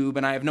YouTube,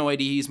 and I have no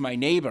idea he's my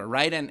neighbor,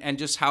 right? And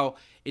just how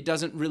it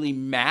doesn't really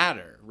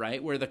matter,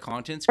 right, where the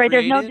content's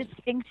created. There's no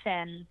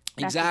distinction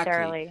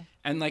necessarily. Exactly.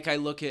 And like I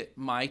look at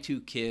my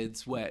two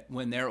kids,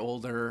 when they're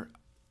older,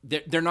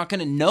 they're not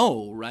going to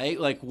know, right?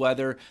 Like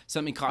whether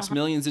something costs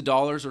millions of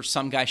dollars or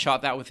some guy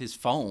shot that with his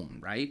phone,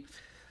 right?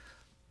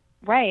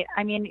 Right.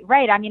 I mean,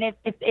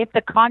 if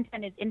the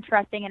content is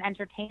interesting and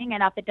entertaining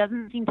enough, it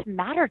doesn't seem to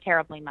matter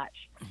terribly much.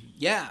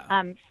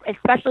 Yeah.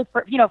 Especially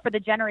for the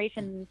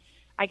generation,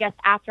 I guess,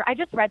 after, I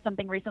just read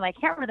something recently, I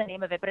can't remember the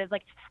name of it, but it's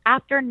like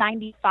after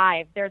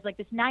 95, there's like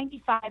this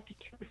 95 to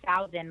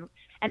 2000,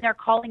 and they're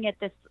calling it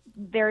this,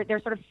 they're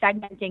sort of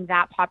segmenting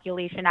that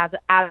population as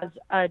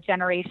a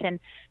generation,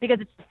 because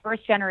it's the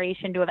first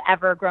generation to have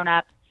ever grown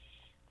up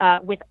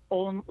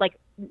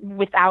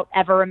without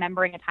ever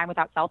remembering a time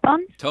without cell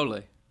phones.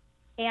 Totally.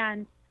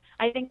 And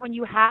I think when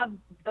you have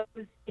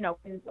those,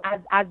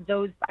 as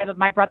those,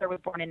 my brother was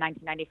born in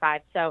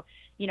 1995. So,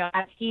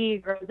 as he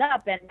grows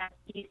up and as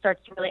he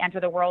starts to really enter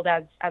the world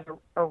as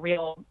a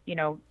real,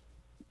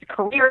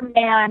 career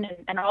man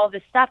and all of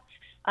this stuff,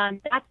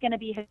 that's going to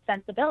be his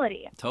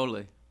sensibility.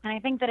 Totally. And I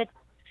think that it's,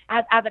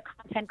 as a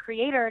content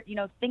creator,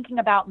 thinking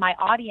about my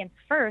audience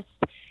first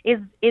is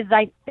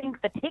I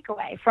think the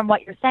takeaway from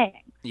what you're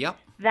saying. Yep.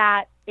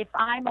 That if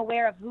I'm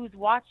aware of who's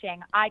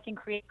watching, I can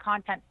create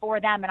content for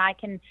them, and I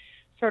can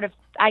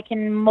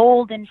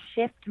mold and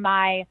shift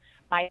my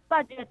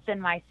budgets and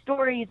my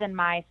stories and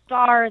my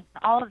stars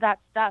and all of that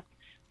stuff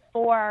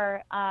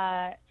for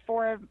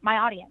my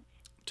audience.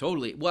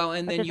 Totally. Well,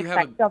 and then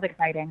feels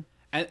exciting.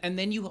 And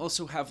then you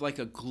also have like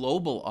a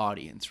global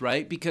audience,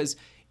 right? Because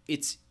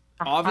it's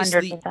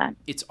obviously 100%.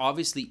 It's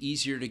obviously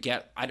easier to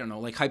get, I don't know,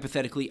 like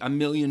hypothetically 1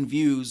 million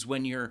views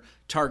when you're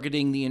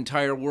targeting the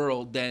entire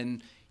world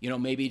than,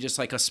 maybe just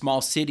like a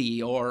small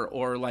city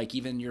or like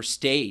even your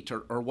state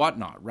or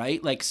whatnot,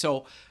 right? Like,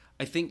 so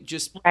I think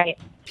just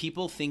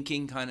people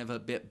thinking kind of a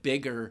bit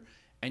bigger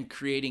and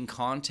creating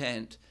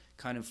content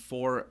kind of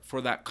for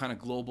that kind of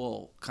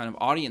global kind of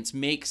audience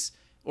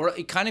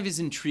it kind of is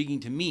intriguing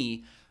to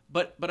me.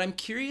 But I'm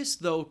curious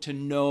though to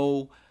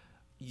know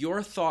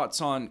your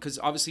thoughts on, because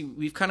obviously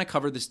we've kind of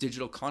covered this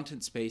digital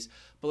content space,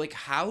 but like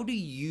how do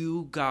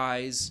you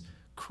guys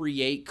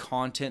create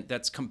content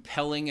that's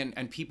compelling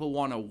and people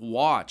want to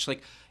watch?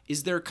 Like,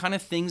 is there kind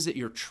of things that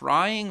you're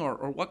trying or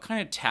what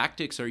kind of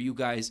tactics are you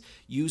guys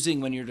using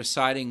when you're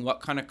deciding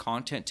what kind of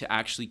content to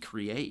actually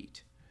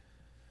create?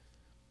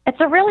 It's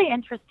a really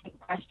interesting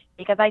question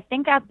because I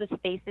think as the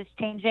space is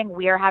changing,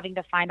 we are having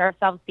to find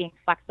ourselves being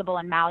flexible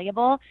and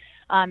malleable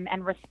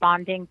and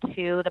responding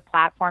to the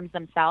platforms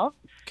themselves.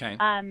 Okay.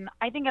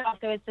 I think it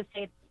also is to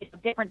say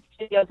different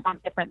studios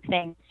want different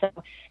things. So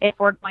if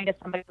we're going to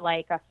somebody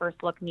like a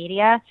First Look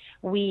Media,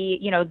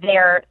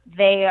 their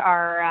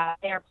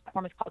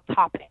platform is called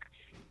Topic.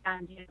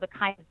 And the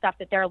kind of stuff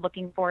that they're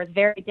looking for is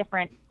very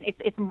different.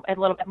 It's a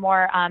little bit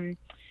more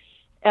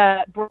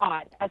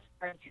broad as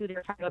far as who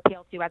they're trying to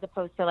appeal to, as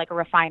opposed to like a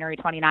Refinery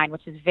 29,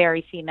 which is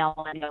very female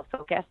millennial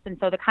focused. And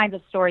so the kinds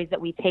of stories that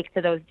we take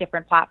to those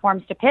different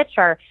platforms to pitch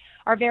are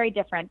very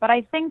different. But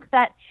I think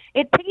that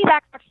it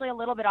piggybacks actually a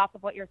little bit off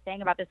of what you're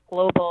saying about this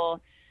global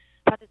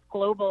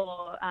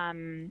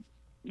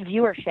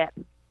viewership,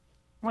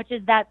 which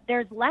is that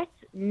there's less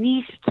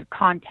niched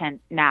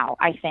content now,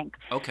 I think.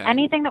 Okay.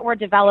 Anything that we're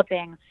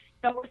developing,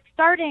 so we're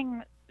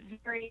starting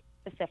very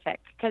specific,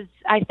 because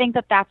I think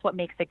that that's what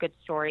makes a good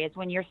story, is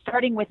when you're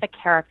starting with a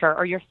character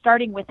or you're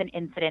starting with an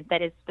incident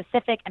that is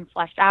specific and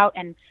fleshed out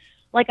and,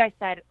 like I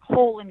said,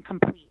 whole and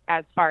complete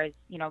as far as,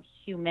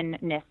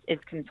 humanness is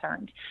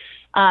concerned,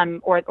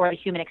 or the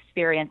human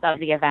experience of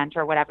the event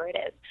or whatever it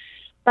is.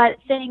 But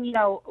saying,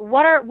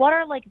 what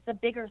are like the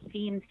bigger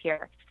themes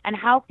here, and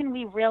how can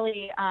we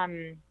really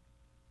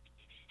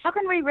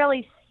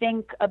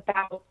think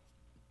about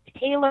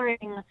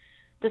tailoring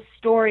the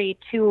story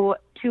to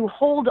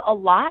hold a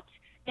lot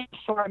in a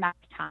short amount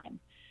of time.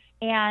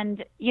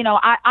 And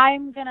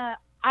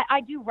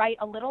I do write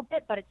a little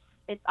bit, but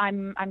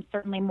I'm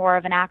certainly more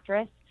of an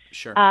actress.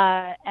 Sure.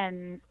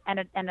 And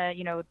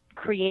a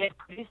creative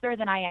producer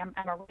than I am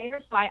a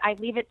writer. So I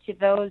leave it to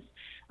those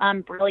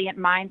brilliant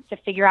minds to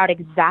figure out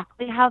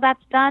exactly how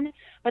that's done.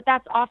 But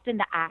that's often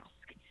the ask,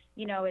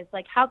 is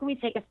like, how can we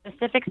take a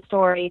specific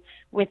story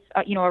with,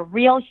 a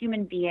real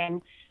human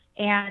being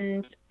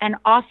and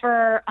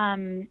offer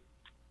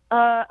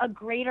a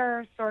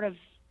greater sort of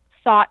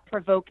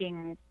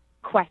thought-provoking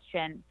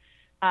question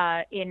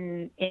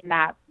in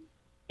that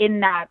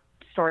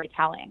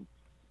storytelling.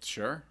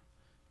 Sure.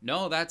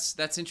 No,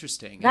 that's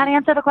interesting. Does that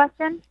answer the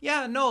question?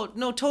 Yeah, no,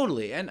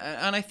 totally. And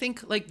I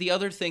think like the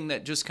other thing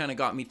that just kind of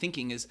got me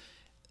thinking is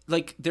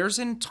like there's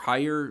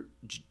entire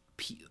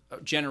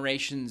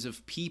generations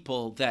of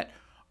people that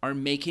are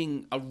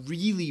making a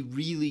really,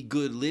 really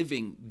good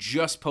living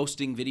just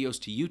posting videos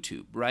to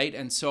YouTube, right?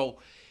 And so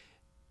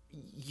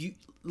you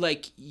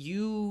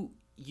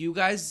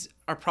guys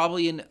are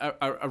probably in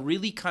a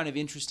really kind of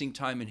interesting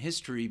time in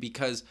history,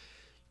 because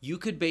you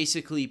could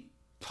basically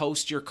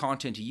post your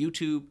content to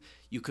YouTube.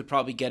 You could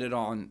probably get it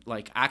on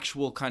like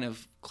actual kind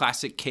of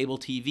classic cable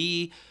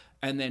TV,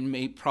 and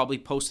then probably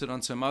post it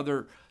on some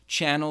other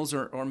channels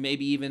or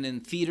maybe even in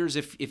theaters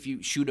if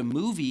you shoot a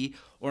movie,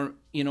 or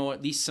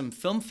at least some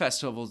film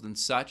festivals and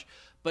such.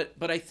 But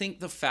I think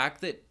the fact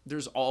that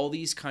there's all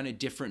these kind of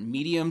different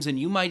mediums, and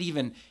you might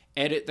even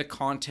edit the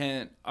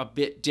content a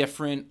bit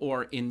different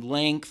or in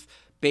length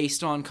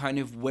based on kind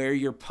of where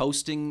you're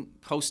posting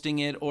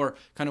it or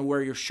kind of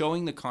where you're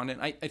showing the content.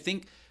 I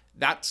think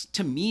that's,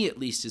 to me at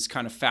least, is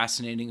kind of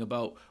fascinating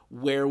about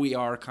where we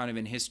are kind of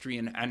in history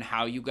and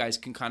how you guys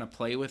can kind of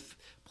play with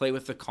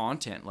the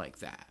content like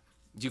that.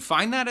 Do you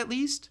find that at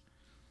least?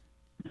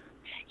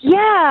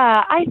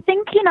 Yeah, I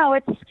think,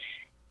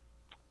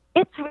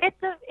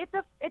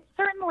 it's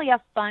certainly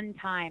a fun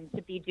time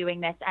to be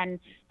doing this. And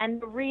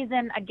the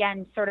reason,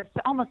 again, sort of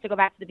almost to go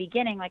back to the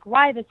beginning, like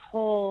why this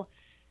whole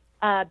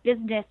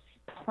business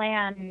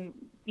plan,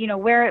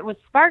 where it was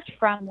sparked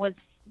from was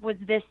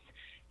this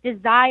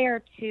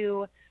desire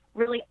to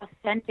really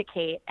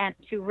authenticate and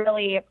to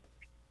really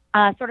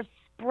sort of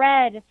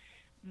spread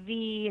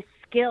the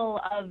skill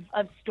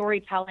of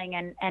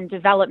storytelling and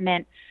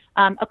development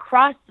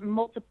across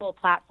multiple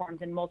platforms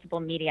and multiple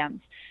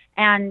mediums.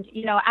 And,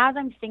 as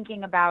I'm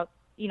thinking about,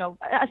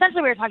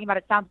 essentially what you're talking about,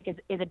 it sounds like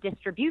is a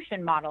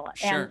distribution model.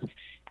 Sure.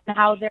 And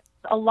how there's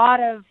a lot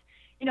of,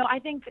 I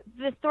think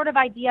this sort of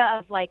idea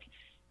of like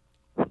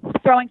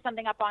throwing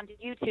something up onto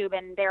YouTube,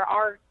 and there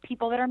are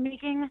people that are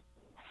making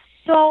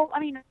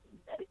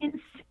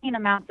insane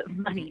amounts of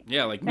money.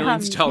 Yeah, like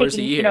millions of dollars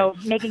a year.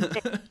 Making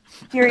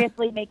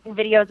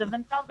videos of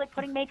themselves, like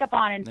putting makeup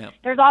on, and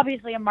there's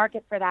obviously a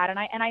market for that. And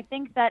I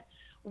think that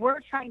we're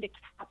trying to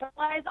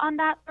capitalize on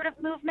that sort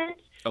of movement.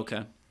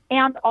 Okay.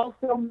 And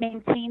also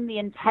maintain the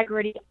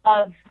integrity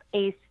of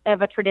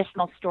a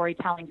traditional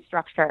storytelling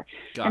structure.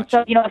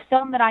 Gotcha. And so, a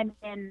film that I'm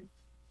in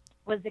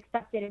was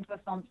accepted into a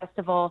film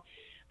festival.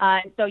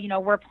 And so,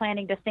 we're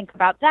planning to think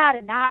about that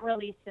and that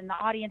release and the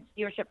audience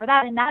viewership for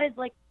that. And that is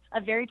like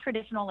a very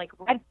traditional, like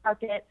red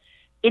carpet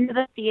into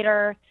the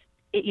theater,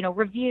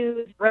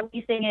 reviews,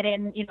 releasing it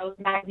in,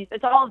 magazines.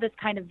 It's all of this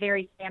kind of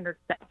very standard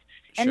stuff.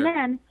 Sure. And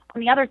then on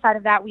the other side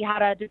of that, we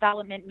had a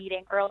development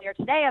meeting earlier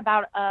today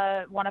about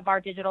one of our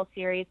digital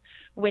series,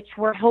 which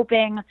we're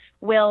hoping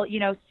will,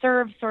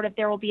 serve sort of,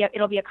 it'll be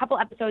a couple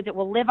episodes that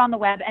will live on the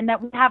web, and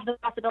that we have the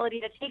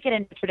possibility to take it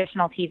into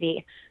traditional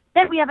TV.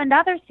 Then we have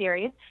another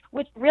series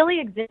which really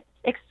exists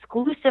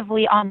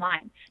exclusively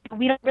online.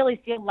 We don't really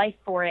see a life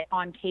for it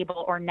on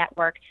cable or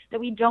network, that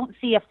we don't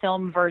see a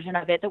film version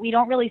of it, that we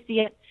don't really see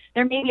it.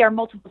 There maybe are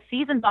multiple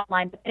seasons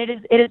online, but it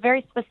is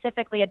very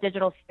specifically a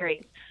digital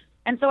series.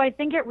 And so I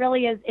think it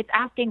really is, it's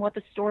asking what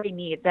the story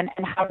needs and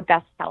how to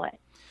best tell it.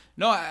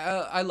 No,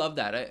 I love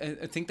that.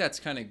 I think that's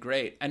kind of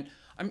great. And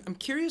I'm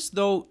curious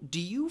though, do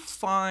you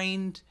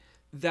find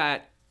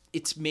that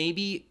it's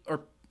maybe,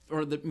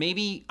 or that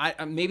maybe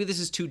this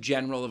is too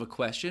general of a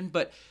question,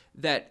 but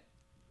that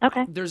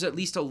there's at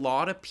least a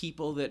lot of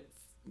people that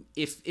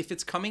if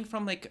it's coming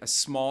from like a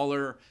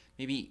smaller,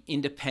 maybe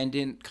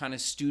independent kind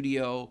of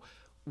studio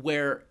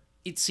where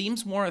it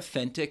seems more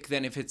authentic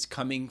than if it's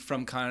coming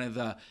from kind of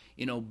the,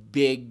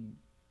 big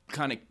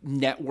kind of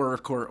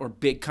network or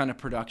big kind of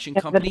production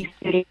company.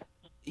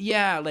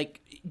 Yeah.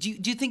 Like, do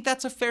you think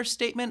that's a fair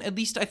statement? At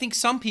least I think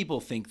some people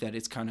think that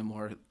it's kind of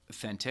more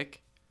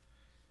authentic.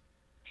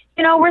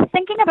 We're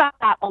thinking about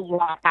that a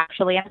lot,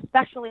 actually, and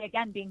especially,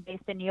 again, being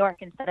based in New York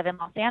instead of in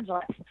Los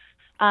Angeles.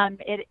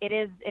 It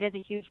is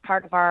a huge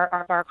part of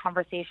our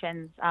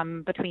conversations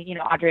between,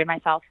 Audrey and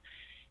myself.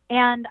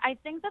 And I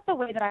think that the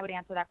way that I would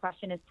answer that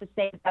question is to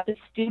say that the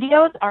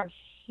studios are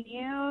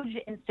huge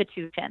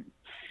institutions.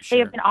 Sure. They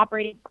have been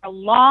operating for a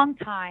long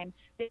time.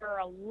 There are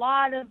a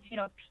lot of,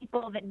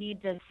 people that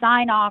need to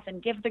sign off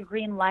and give the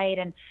green light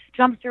and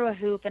jump through a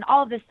hoop and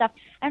all of this stuff.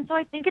 And so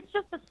I think it's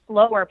just a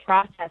slower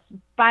process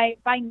by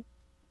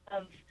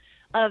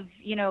of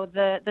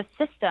the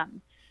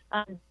system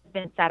has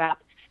been set up.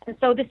 And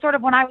so this sort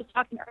of, when I was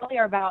talking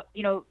earlier about,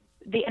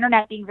 the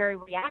internet being very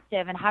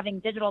reactive and having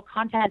digital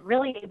content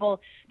really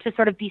able to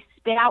sort of be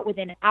spit out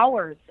within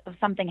hours of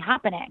something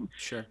happening.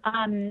 Sure.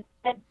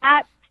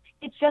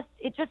 It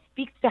just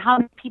speaks to how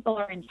many people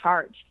are in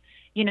charge,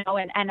 and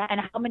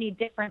how many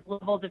different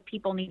levels of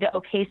people need to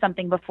okay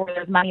something before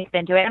there's money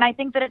spent into it. And I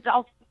think that it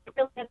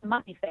really is a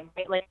money thing,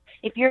 right? Like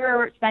if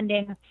you're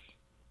spending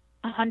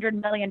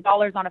 $100 million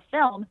on a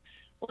film,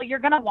 well, you're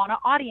going to want to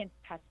audience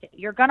test it.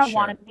 You're going to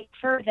want to make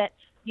sure that,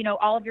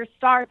 all of your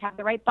stars have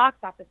the right box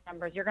office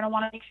numbers. You're going to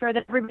want to make sure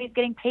that everybody's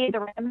getting paid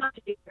the right amount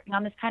to be working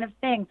on this kind of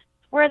thing.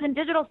 Whereas in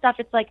digital stuff,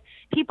 it's like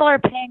people are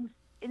paying,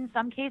 in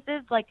some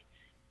cases, like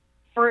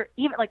for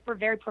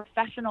very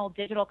professional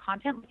digital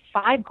content,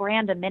 like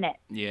 $5,000 a minute.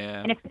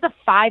 Yeah. And if it's a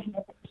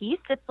 5-minute piece,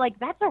 it's like,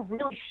 that's a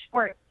really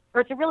short,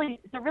 or it's a really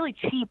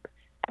cheap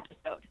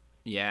episode.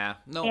 Yeah.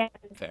 No, and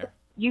fair.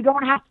 You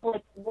don't have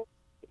to,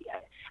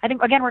 I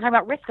think, again, we're talking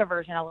about risk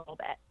aversion a little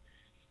bit.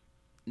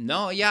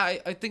 No, yeah,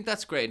 I think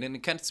that's great. And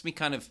it gets me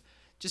kind of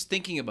just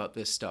thinking about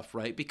this stuff,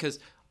 right? Because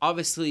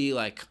obviously,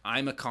 like,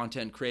 I'm a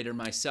content creator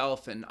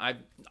myself, and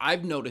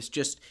I've noticed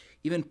just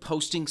even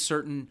posting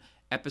certain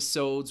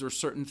episodes or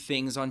certain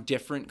things on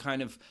different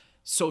kind of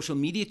social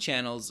media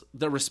channels,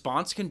 the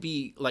response can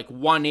be like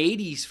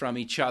 180s from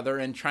each other,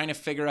 and trying to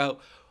figure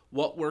out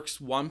what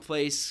works one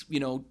place,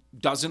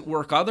 doesn't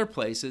work other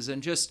places.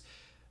 And just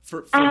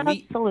for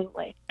me,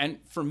 absolutely. And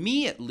for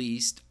me, at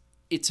least,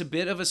 it's a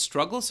bit of a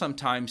struggle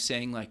sometimes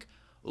saying like,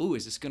 oh,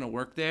 is this going to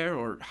work there?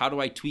 Or how do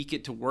I tweak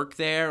it to work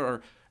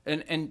there?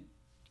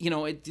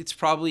 It's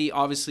probably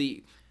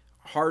obviously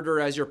harder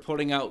as you're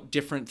putting out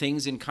different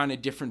things in kind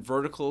of different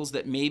verticals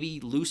that maybe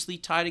loosely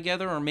tie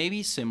together or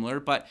maybe similar,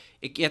 but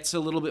it gets a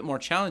little bit more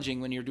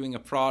challenging when you're doing a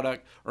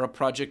product or a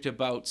project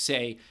about,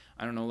 say,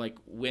 I don't know, like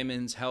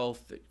women's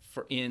health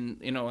in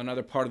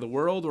another part of the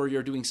world, or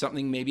you're doing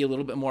something maybe a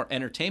little bit more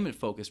entertainment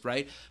focused,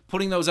 right?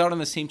 Putting those out on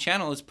the same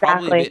channel is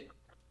probably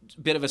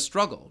a bit of a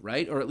struggle,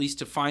 right? Or at least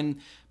to find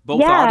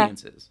both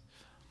audiences.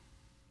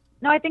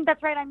 No, I think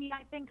that's right. I mean,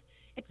 I think,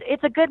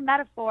 it's a good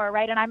metaphor,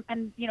 right?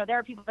 And there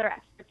are people that are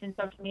experts in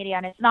social media,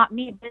 and it's not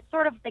me, but it's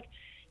sort of like,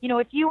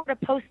 if you were to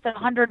post a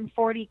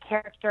 140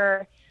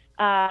 character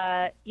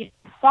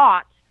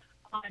thought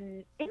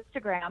on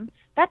Instagram,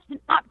 that's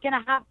not going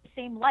to have the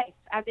same life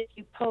as if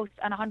you post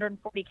an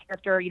 140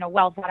 character,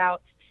 well thought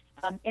out,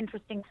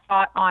 interesting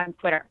thought on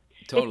Twitter.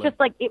 Totally. It's just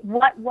like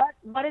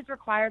what is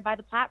required by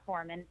the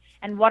platform,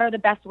 and what are the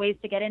best ways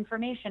to get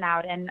information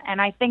out. And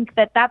I think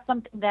that that's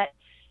something that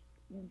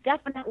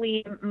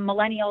definitely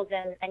millennials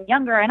and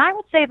younger, and I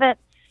would say that,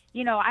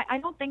 I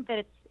don't think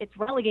that it's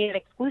relegated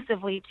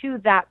exclusively to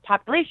that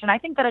population. I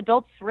think that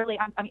adults really,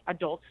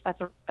 adults,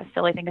 that's a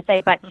silly thing to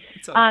say, but,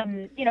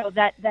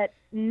 that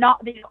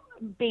not the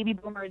baby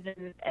boomers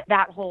and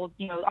that whole,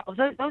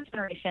 those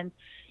generations,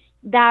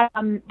 that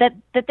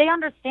they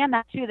understand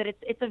that too, that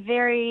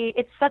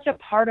it's such a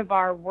part of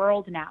our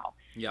world now.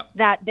 Yeah.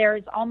 That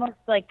there's almost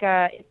like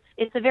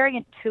it's a very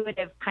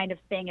intuitive kind of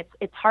thing.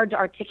 It's hard to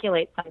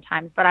articulate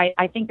sometimes, but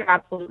I think you're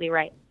absolutely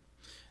right.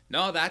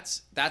 No,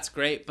 that's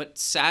great. But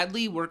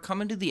sadly, we're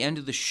coming to the end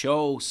of the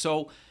show.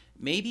 So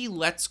maybe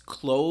let's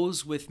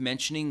close with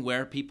mentioning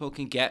where people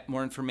can get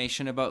more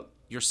information about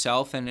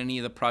yourself and any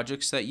of the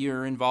projects that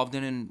you're involved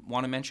in and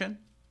want to mention.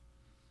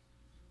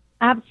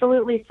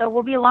 Absolutely. So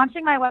we'll be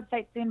launching my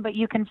website soon, but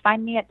you can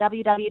find me at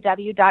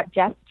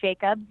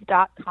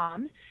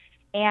www.jessjacobs.com.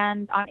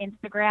 And on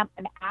Instagram,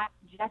 I'm at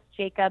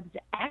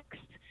JessJacobsX,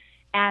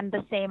 and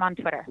the same on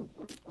Twitter.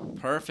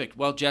 Perfect.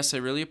 Well, Jess, I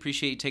really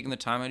appreciate you taking the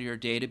time out of your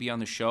day to be on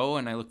the show,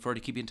 and I look forward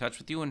to keeping in touch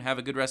with you, and have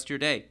a good rest of your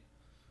day.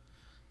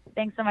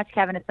 Thanks so much,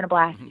 Kevin. It's been a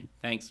blast.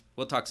 Thanks.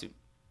 We'll talk soon.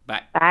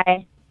 Bye.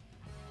 Bye.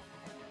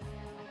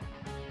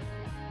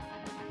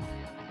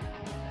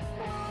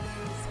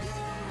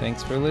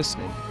 Thanks for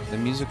listening. The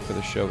music for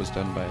the show was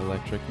done by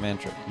Electric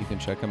Mantra. You can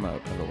check them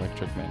out at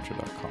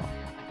electricmantra.com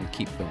and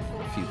keep building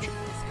the future.